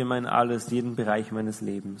gebe dir mein Alles, jeden Bereich meines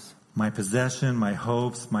Lebens. my possession, my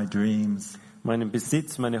hopes, my dreams. Meinen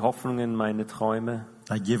Besitz, meine Hoffnungen, meine Träume.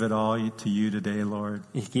 I give it all to you today, Lord.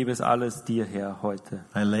 Ich gebe es alles dir, Herr, heute.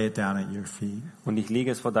 I lay it down at your feet. Und ich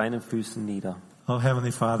lege es vor deinen Füßen nieder. Oh,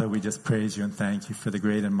 Heavenly Father, we just praise you and thank you for the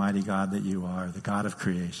great and mighty God that you are, the God of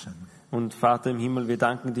creation. Und Vater im Himmel, wir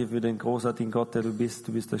danken dir für den großartigen Gott, der du bist.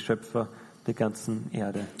 Du bist der Schöpfer der ganzen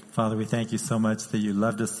Erde. Father, we thank you so much that you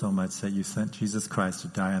loved us so much that you sent Jesus Christ to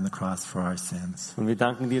die on the cross for our sins. Und wir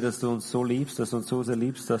danken dir, dass du uns so liebst, dass du uns so sehr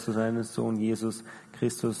liebst, dass du deinen Sohn Jesus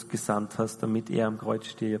Christus gesandt hast, damit er am Kreuz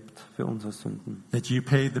stirbt für unsere Sünden. That you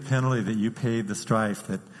paid the penalty, that you paid the strife,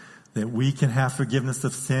 that we can have forgiveness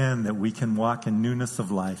of sin, that we can walk in newness of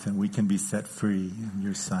life, and we can be set free in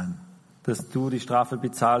your Son. Dass du die Strafe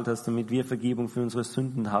bezahlt hast, damit wir Vergebung für unsere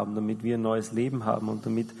Sünden haben, damit wir ein neues Leben haben und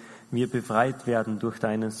damit wir befreit werden durch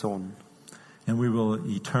deinen Sohn. And we will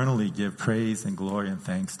eternally give praise and glory and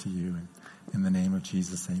thanks to you. In the name of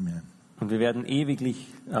Jesus, amen. Und wir werden ewiglich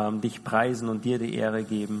dich preisen und dir die Ehre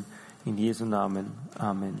geben. In Jesu Namen.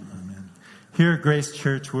 Amen. Amen. Here at Grace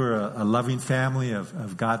Church, we're a loving family of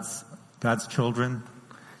God's children.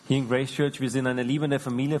 Hier in Grace Church, wir sind eine liebende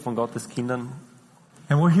Familie von Gottes Kindern.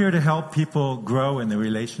 And we're here to help people grow in the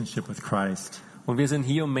relationship with Christ. Und wir sind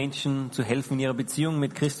hier, um Menschen zu helfen, in ihrer Beziehung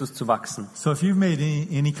mit Christus zu wachsen. So if you've made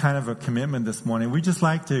any kind of a commitment this morning, we'd just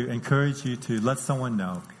like to encourage you to let someone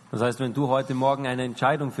know. Das heißt, wenn du heute Morgen eine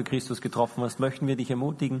Entscheidung für Christus getroffen hast, möchten wir dich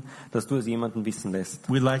ermutigen, dass du es jemandem wissen lässt.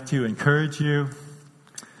 We'd like to encourage you,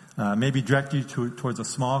 maybe direct you towards a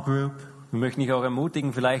small group. Wir möchten dich auch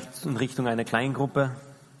ermutigen, vielleicht in Richtung einer Kleingruppe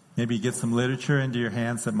Maybe get some literature into your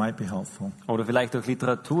hands that might be helpful. oder vielleicht auch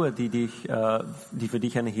Literatur, die für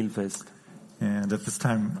dich eine Hilfe ist. And at this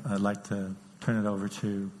time, I'd like to turn it over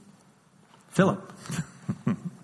to Philip.